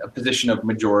in a position of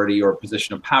majority or a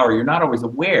position of power, you're not always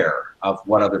aware of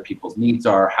what other people's needs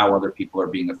are, how other people are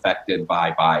being affected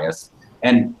by bias,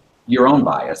 and your own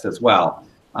bias as well.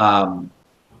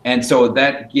 And so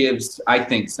that gives, I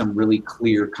think, some really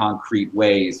clear, concrete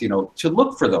ways, to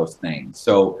look for those things.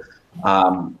 So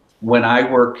when I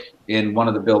work in one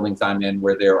of the buildings I'm in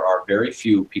where there are very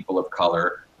few people of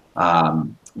color,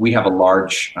 we have a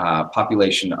large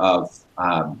population of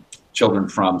children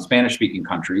from Spanish-speaking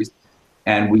countries,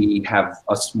 and we have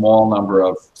a small number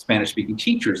of Spanish-speaking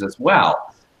teachers as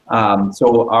well.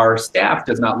 So our staff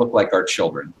does not look like our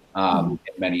children in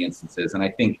many instances. And I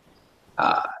think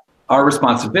our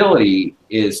responsibility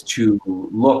is to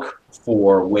look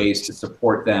for ways to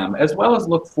support them, as well as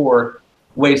look for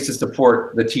ways to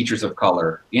support the teachers of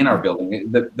color in our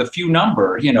building, the few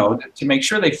number, to make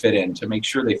sure they fit in, to make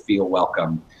sure they feel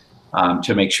welcome,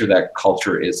 to make sure that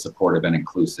culture is supportive and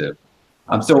inclusive.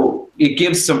 So it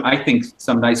gives some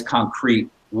nice concrete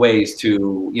ways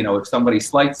to, if somebody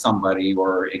slights somebody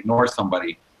or ignores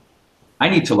somebody, I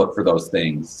need to look for those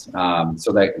things.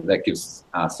 So that gives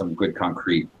some good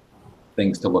concrete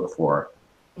things to look for.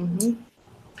 Mm-hmm.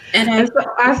 And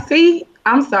so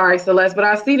I'm sorry, Celeste, but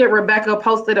I see that Rebecca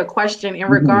posted a question in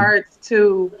regards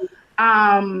to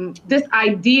this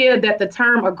idea that the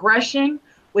term aggression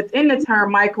within the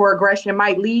term microaggression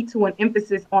might lead to an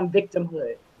emphasis on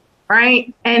victimhood,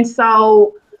 right? And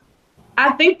so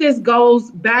I think this goes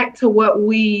back to what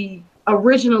we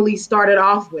originally started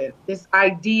off with, this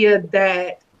idea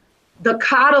that the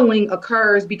coddling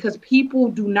occurs because people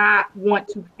do not want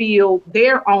to feel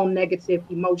their own negative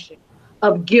emotion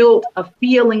of guilt, of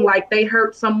feeling like they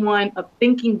hurt someone, of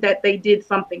thinking that they did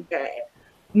something bad.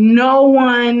 No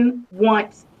one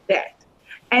wants that.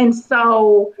 And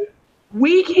so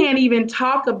we can't even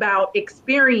talk about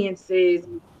experiences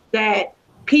that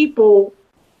people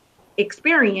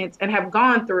experience and have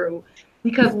gone through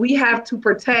because we have to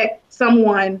protect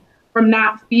someone from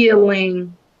not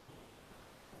feeling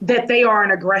that they are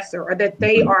an aggressor or that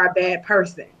they are a bad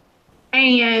person.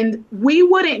 And we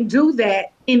wouldn't do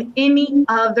that in any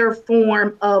other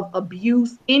form of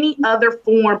abuse, any other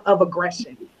form of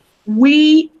aggression.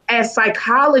 We, as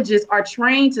psychologists, are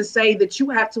trained to say that you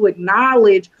have to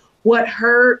acknowledge what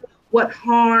hurt, what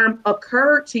harm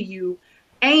occurred to you,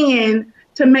 and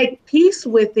to make peace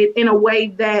with it in a way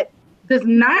that does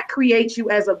not create you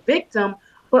as a victim,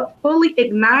 but fully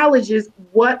acknowledges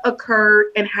what occurred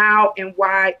and how and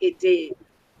why it did.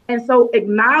 And so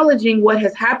acknowledging what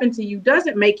has happened to you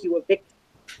doesn't make you a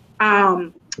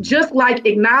victim. Just like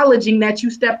acknowledging that you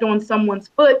stepped on someone's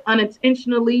foot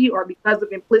unintentionally or because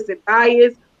of implicit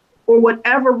bias or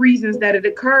whatever reasons that it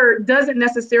occurred doesn't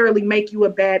necessarily make you a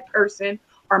bad person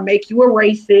or make you a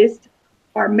racist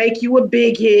or make you a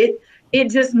bigot. It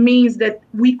just means that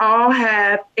we all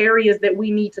have areas that we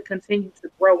need to continue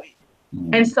to grow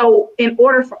in. And so in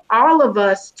order for all of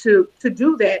us to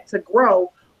do that, to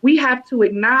grow, we have to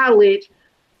acknowledge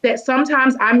that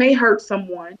sometimes I may hurt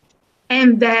someone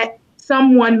and that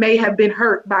someone may have been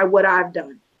hurt by what I've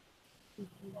done.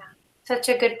 Yeah, such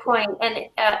a good point. And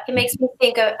it makes me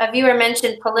think of, a viewer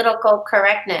mentioned political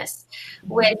correctness,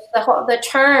 which the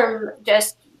term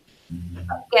just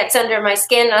gets under my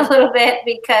skin a little bit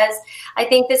because I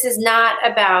think this is not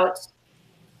about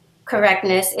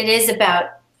correctness. It is about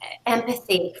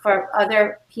empathy for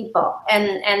other people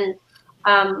and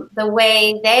the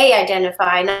way they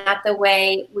identify, not the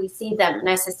way we see them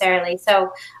necessarily.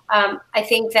 So I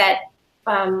think that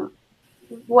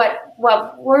what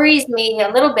worries me a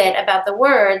little bit about the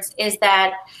words is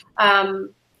that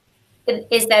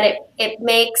it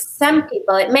makes some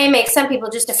people, it may make some people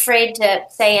just afraid to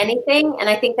say anything. And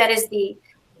I think that is the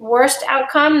worst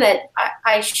outcome, that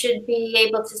I should be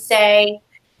able to say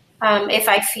if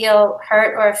I feel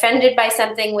hurt or offended by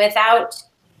something without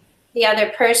the other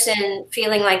person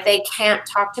feeling like they can't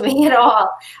talk to me at all.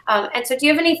 And so do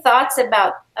you have any thoughts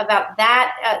about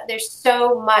that? There's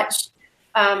so much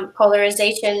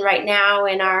polarization right now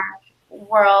in our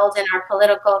world, in our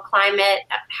political climate.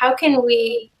 How can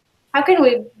we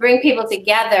bring people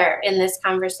together in this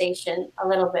conversation a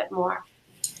little bit more?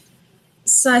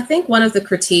 So I think one of the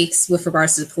critiques with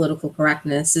regards to political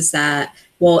correctness is that,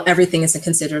 well, everything isn't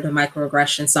considered a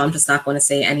microaggression, so I'm just not going to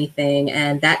say anything.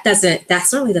 And that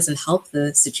certainly doesn't help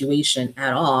the situation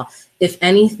at all. If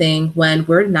anything, when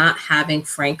we're not having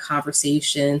frank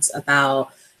conversations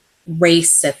about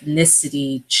race,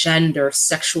 ethnicity, gender,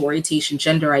 sexual orientation,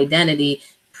 gender identity,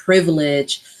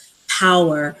 privilege,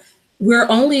 power, we're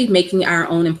only making our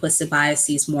own implicit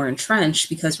biases more entrenched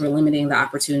because we're limiting the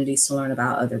opportunities to learn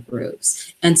about other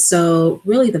groups. And so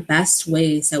really the best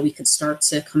ways that we could start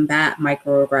to combat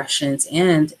microaggressions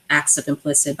and acts of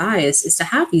implicit bias is to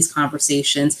have these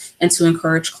conversations and to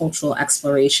encourage cultural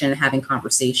exploration and having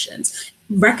conversations.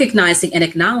 Recognizing and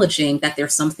acknowledging that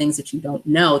there's some things that you don't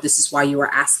know. This is why you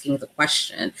are asking the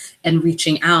question, and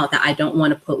reaching out that I don't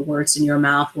want to put words in your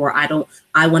mouth, or I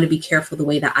want to be careful the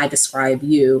way that I describe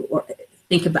you, or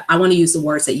I want to use the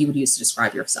words that you would use to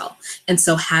describe yourself. And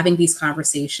so having these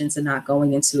conversations and not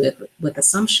going into it with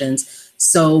assumptions,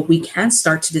 so we can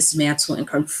start to dismantle and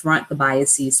confront the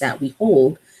biases that we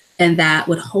hold, and that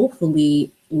would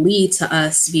hopefully lead to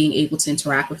us being able to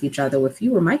interact with each other with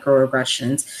fewer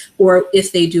microaggressions, or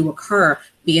if they do occur,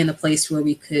 be in a place where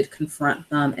we could confront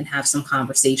them and have some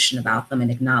conversation about them and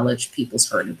acknowledge people's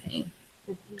hurt and pain.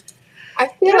 I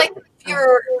feel like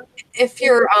if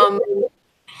you're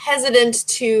hesitant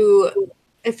to,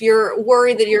 if you're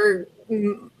worried that you're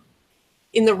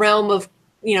in the realm of,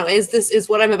 is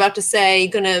what I'm about to say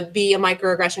going to be a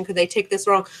microaggression? Could they take this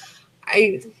wrong?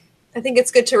 I think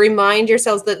it's good to remind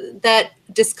yourselves that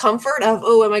discomfort of,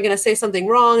 oh, am I going to say something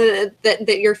wrong,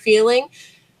 that you're feeling.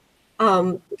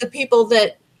 The people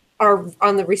that are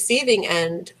on the receiving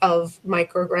end of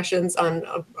microaggressions on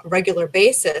a regular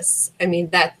basis, I mean,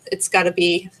 that it's got to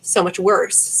be so much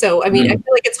worse. So, I mean, I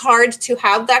feel like it's hard to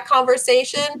have that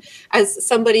conversation as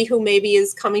somebody who maybe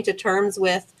is coming to terms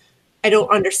with, I don't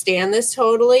understand this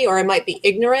totally, or I might be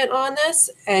ignorant on this.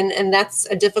 And that's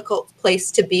a difficult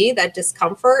place to be, that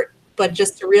discomfort. But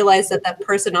just to realize that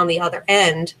person on the other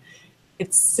end,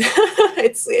 it's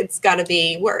got to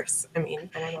be worse. I mean,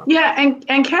 I don't know. Yeah,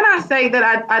 and can I say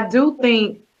that I do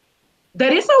think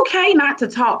that it's okay not to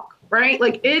talk, right?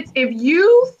 Like, if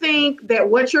you think that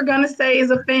what you're gonna say is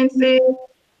offensive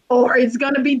or it's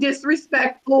gonna be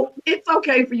disrespectful, it's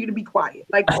okay for you to be quiet.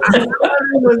 Like,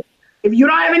 if you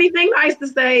don't have anything nice to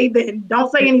say, then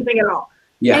don't say anything at all.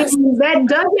 Yes. And that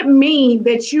doesn't mean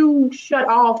that you shut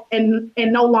off and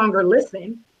no longer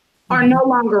listen or no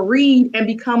longer read and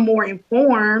become more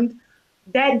informed.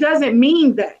 That doesn't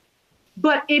mean that.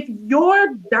 But if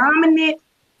your dominant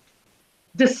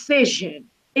decision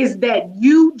is that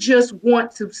you just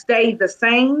want to stay the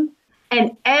same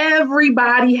and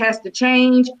everybody has to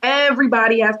change,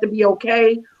 everybody has to be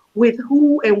okay with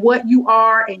who and what you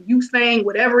are and you saying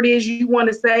whatever it is you want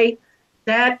to say,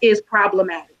 that is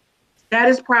problematic. That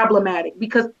is problematic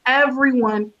because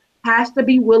everyone has to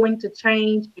be willing to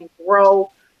change and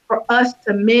grow for us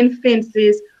to mend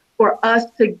fences, for us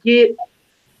to get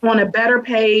on a better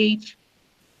page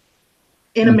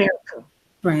in America.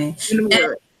 Right.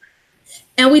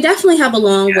 And we definitely have a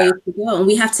long way to go. And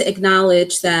we have to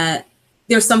acknowledge that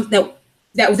there's that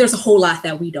there's a whole lot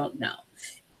that we don't know.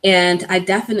 And I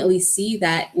definitely see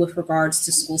that with regards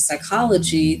to school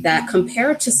psychology, that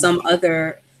compared to some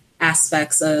other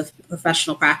aspects of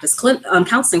professional practice,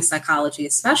 counseling psychology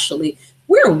especially,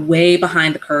 we're way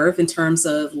behind the curve in terms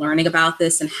of learning about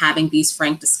this and having these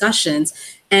frank discussions.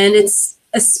 And it's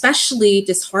especially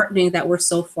disheartening that we're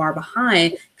so far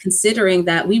behind, considering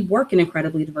that we work in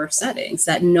incredibly diverse settings,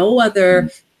 that no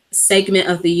other segment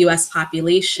of the US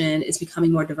population is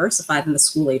becoming more diversified than the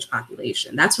school-age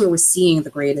population. That's where we're seeing the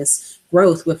greatest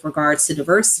growth with regards to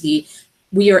diversity.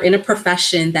 We are in a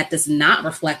profession that does not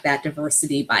reflect that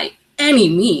diversity by any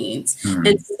means.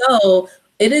 And so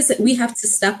we have to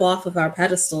step off of our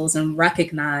pedestals and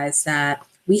recognize that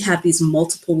we have these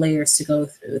multiple layers to go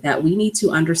through, that we need to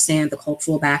understand the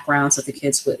cultural backgrounds of the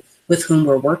kids with with whom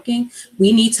we're working.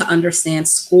 We need to understand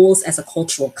schools as a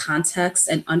cultural context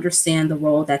and understand the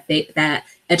role that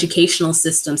educational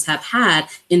systems have had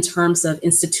in terms of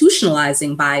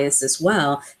institutionalizing bias as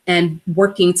well, and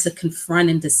working to confront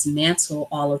and dismantle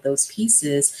all of those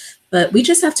pieces. But we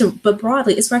just have to, but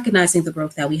broadly, it's recognizing the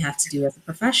growth that we have to do as a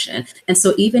profession. And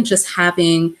so even just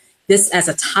having this as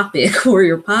a topic for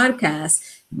your podcast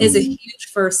is a huge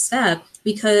first step,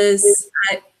 because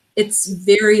it's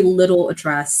very little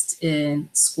addressed in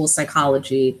school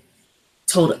psychology,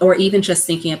 or even just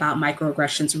thinking about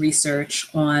microaggressions research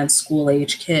on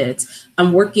school-age kids.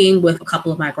 I'm working with a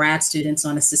couple of my grad students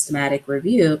on a systematic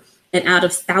review, and out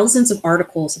of thousands of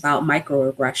articles about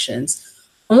microaggressions,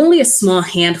 only a small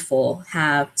handful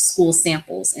have school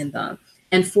samples in them.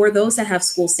 And for those that have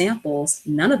school samples,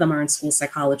 none of them are in school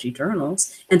psychology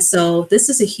journals. And so this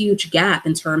is a huge gap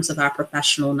in terms of our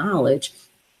professional knowledge.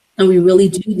 And we really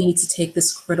do need to take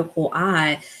this critical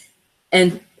eye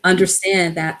and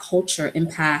understand that culture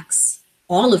impacts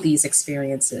all of these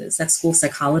experiences, that school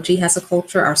psychology has a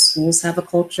culture, our schools have a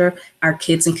culture, our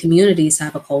kids and communities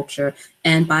have a culture.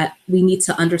 And we need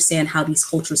to understand how these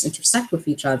cultures intersect with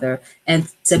each other and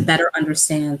to better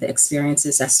understand the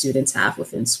experiences that students have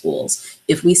within schools.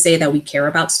 If we say that we care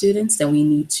about students, then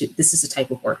this is the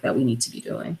type of work that we need to be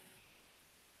doing.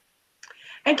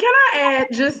 And can I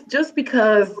add, just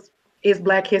because it's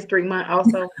Black History Month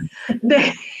also,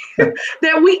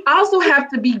 that we also have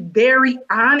to be very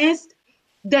honest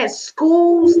that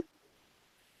schools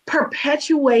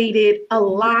perpetuated a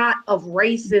lot of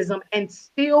racism and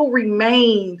still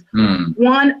remains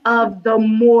one of the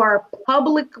more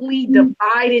publicly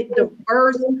divided,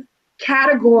 diverse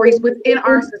categories within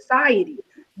our society.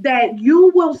 That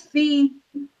you will see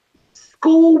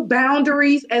school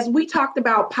boundaries, as we talked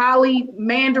about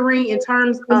polymandering in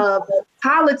terms of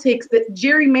politics, that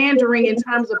gerrymandering in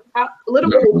terms of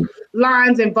political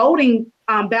lines and voting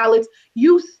ballots,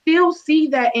 you still see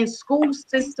that in school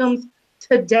systems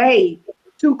today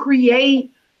to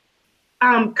create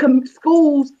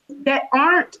schools that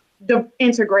aren't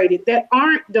integrated, that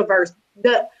aren't diverse,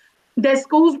 that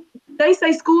schools, they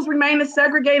say schools remain as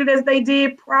segregated as they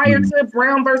did prior to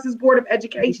Brown versus Board of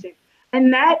Education.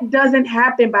 And that doesn't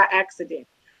happen by accident.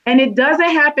 And it doesn't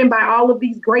happen by all of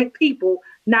these great people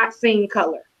not seeing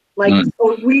color.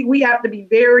 So we have to be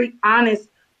very honest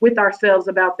with ourselves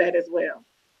about that as well.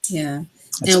 Yeah.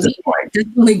 And we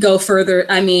definitely go further.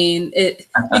 I mean, we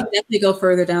definitely go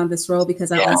further down this road,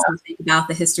 because I also think about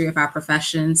the history of our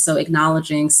profession. So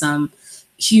acknowledging some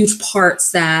huge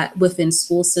parts that within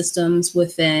school systems,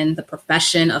 within the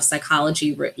profession of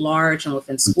psychology writ large, and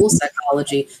within school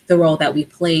psychology, the role that we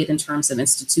played in terms of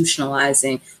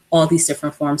institutionalizing all these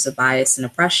different forms of bias and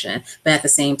oppression. But at the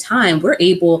same time, we're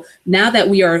able, now that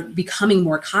we are becoming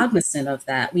more cognizant of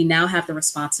that, we now have the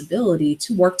responsibility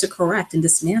to work to correct and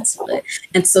dismantle it.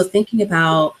 And so thinking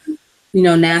about,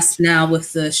 now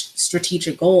with the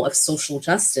strategic goal of social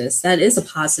justice, that is a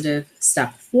positive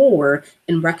step forward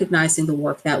in recognizing the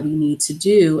work that we need to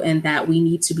do, and that we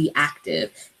need to be active,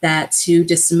 that to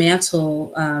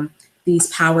dismantle these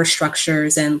power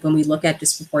structures. And when we look at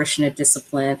disproportionate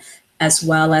discipline, as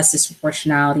well as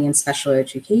disproportionality in special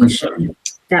education,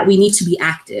 that we need to be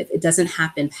active. It doesn't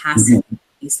happen passively.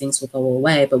 These things will go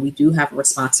away, but we do have a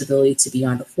responsibility to be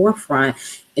on the forefront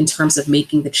in terms of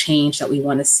making the change that we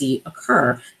want to see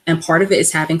occur. And part of it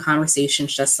is having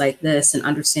conversations just like this and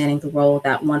understanding the role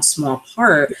that one small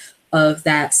part of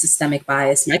that systemic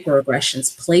bias,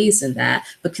 microaggressions, plays in that,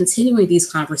 but continuing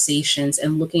these conversations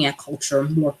and looking at culture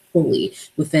more fully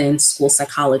within school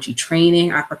psychology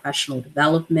training, our professional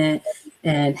development,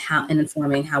 and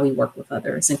informing how we work with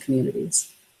others and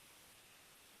communities.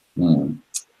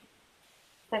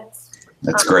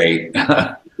 That's great.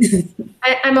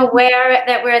 I'm aware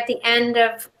that we're at the end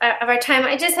of our time.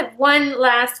 I just have one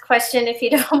last question, if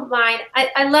you don't mind.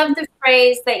 I love the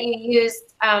phrase that you used,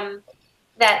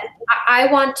 that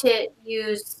I want to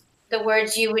use the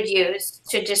words you would use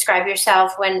to describe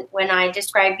yourself when I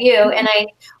describe you. And I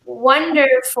wonder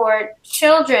for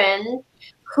children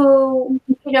who,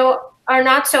 are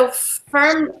not so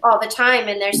firm all the time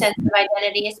in their sense of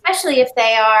identity, especially if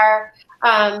they are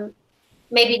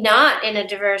maybe not in a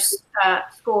diverse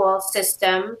school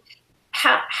system,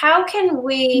 how can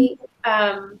we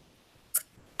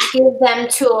give them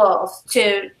tools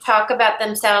to talk about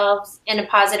themselves in a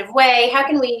positive way? How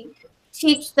can we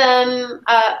teach them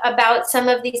about some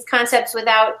of these concepts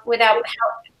without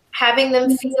having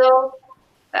them feel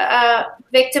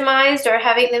victimized, or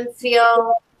having them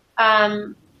feel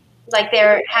like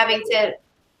they're having to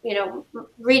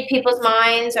read people's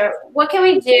minds, or what can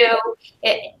we do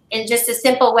in just a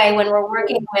simple way when we're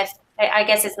working with, I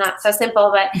guess it's not so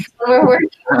simple, but when we're working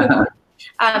with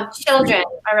children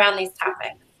around these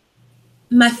topics?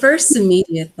 My first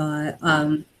immediate thought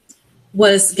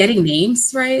was getting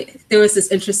names right. There was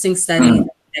this interesting study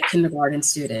at kindergarten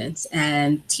students,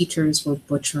 and teachers were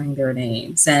butchering their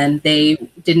names, and they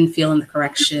didn't feel in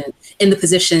the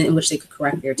position in which they could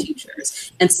correct their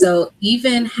teachers. And so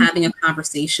even having a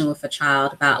conversation with a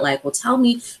child about like, well, tell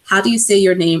me, how do you say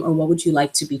your name, or what would you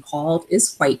like to be called, is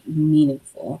quite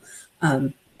meaningful.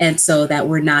 And so that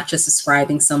we're not just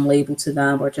ascribing some label to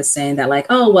them or just saying that like,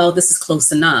 oh, well, this is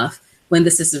close enough, when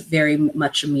this is very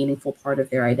much a meaningful part of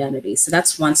their identity. So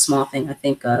that's one small thing I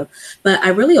think of. But I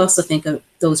really also think of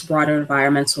those broader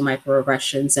environmental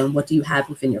microaggressions, and what do you have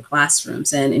within your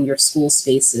classrooms and in your school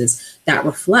spaces that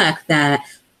reflect that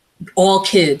all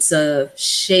kids,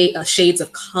 shades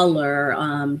of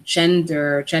color,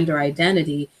 gender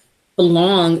identity,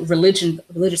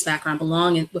 religious background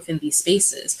belong within these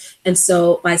spaces. And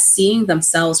so by seeing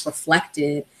themselves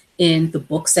reflected in the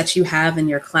books that you have in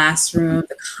your classroom,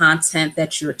 the content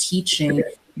that you're teaching,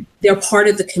 they're part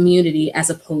of the community as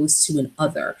opposed to an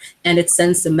other. And it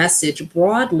sends the message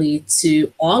broadly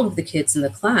to all of the kids in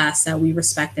the class that we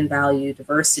respect and value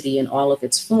diversity in all of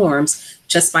its forms,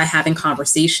 just by having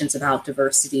conversations about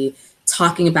diversity,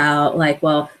 talking about like,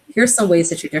 well, here's some ways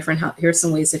that you're different, here's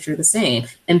some ways that you're the same,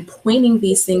 and pointing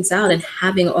these things out and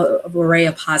having an array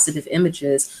of positive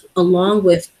images, along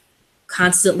with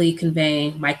constantly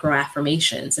conveying micro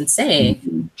affirmations and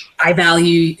saying, I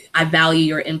value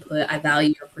your input, I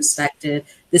value your perspective.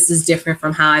 This is different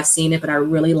from how I've seen it, but I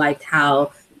really liked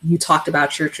how you talked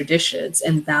about your traditions,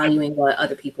 and valuing what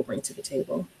other people bring to the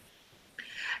table.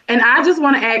 And I just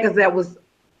want to add, because that was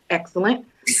excellent,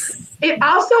 it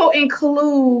also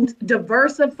includes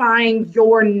diversifying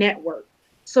your network.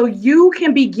 So you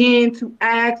can begin to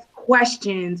ask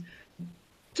questions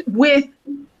with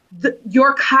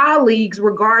your colleagues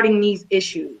regarding these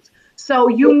issues. So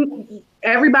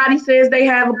everybody says they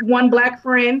have one Black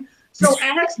friend. So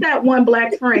ask that one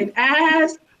Black friend,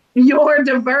 ask your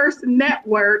diverse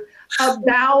network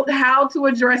about how to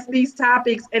address these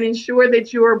topics, and ensure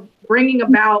that you're bringing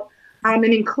about an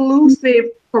inclusive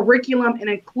curriculum and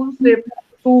inclusive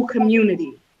school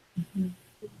community.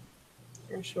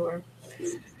 For sure.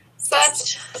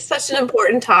 Such an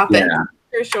important topic. Yeah.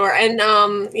 For sure. And,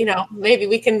 maybe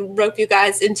we can rope you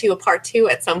guys into a part 2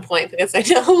 at some point, because I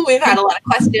know we've had a lot of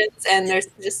questions and there's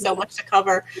just so much to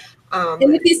cover.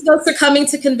 And if these folks are coming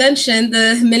to convention,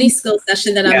 the mini skill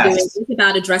session that I'm doing is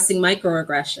about addressing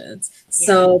microaggressions.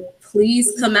 So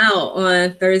please come out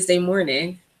on Thursday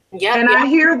morning. Yeah. And I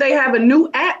hear they have a new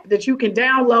app that you can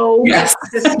download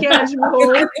to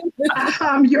schedule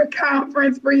your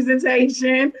conference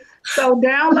presentation. So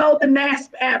download the NASP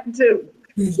app too.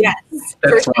 Yes.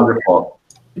 That's wonderful.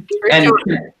 And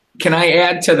sure. Can I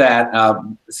add to that,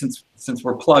 since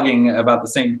we're plugging about the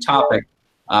same topic,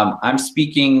 I'm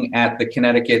speaking at the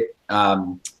Connecticut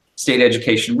State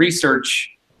Education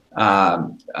Research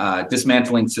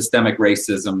Dismantling Systemic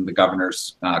Racism, the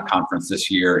governor's conference this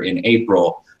year in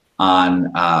April,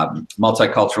 on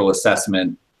multicultural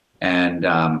assessment and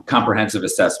comprehensive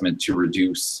assessment to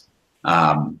reduce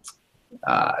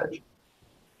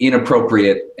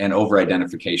inappropriate and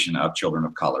over-identification of children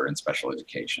of color in special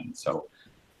education. So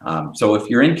if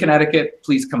you're in Connecticut,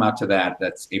 please come out to that.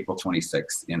 That's April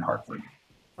 26th in Hartford.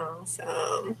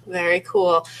 Awesome. Very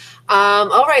cool.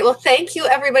 All right. Well, thank you,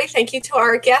 everybody. Thank you to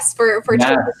our guests for taking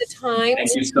the time.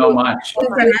 Thank you so much.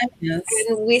 And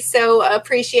we so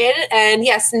appreciate it. And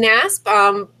yes,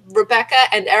 NASP, Rebecca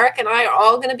and Eric and I are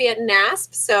all going to be at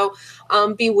NASP. So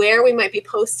beware, we might be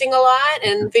posting a lot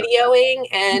and videoing,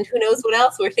 and who knows what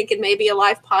else. We're thinking maybe a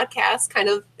live podcast kind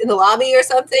of in the lobby or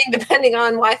something, depending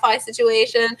on Wi-Fi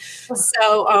situation.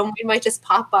 So we might just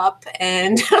pop up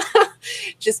and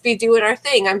just be doing our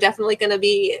thing. I'm definitely going to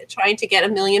be trying to get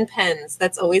 1 million pens.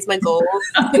 That's always my goal.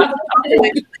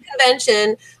 The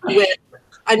convention with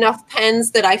enough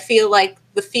pens that I feel like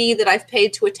the fee that I've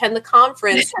paid to attend the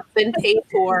conference has been paid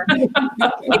for in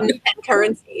pen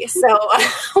currency. So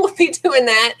we'll be doing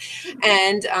that.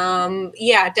 And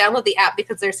download the app,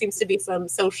 because there seems to be some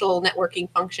social networking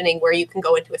functioning where you can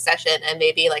go into a session and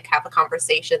maybe like have a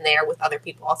conversation there with other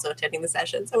people also attending the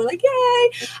session. So we're like,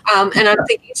 yay. And I'm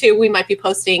thinking too, we might be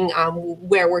posting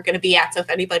where we're going to be at. So if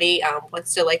anybody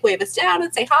wants to like wave us down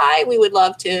and say hi, we would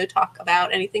love to talk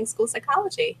about anything school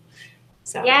psychology.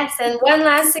 So. Yes, and one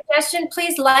last suggestion,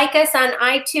 please like us on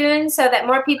iTunes so that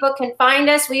more people can find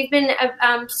us. We've been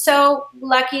so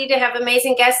lucky to have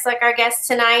amazing guests like our guest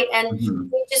tonight, and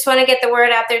we just want to get the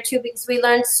word out there too, because we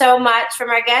learned so much from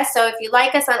our guests. So if you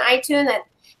like us on iTunes, that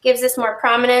gives us more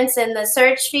prominence in the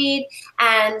search feed,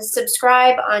 and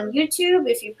subscribe on YouTube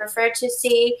if you prefer to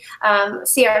see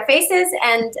our faces,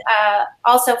 and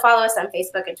also follow us on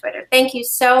Facebook and Twitter. Thank you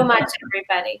so much,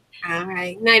 everybody. All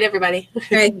right. Night, everybody. All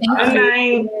right, thank you. Good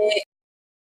night.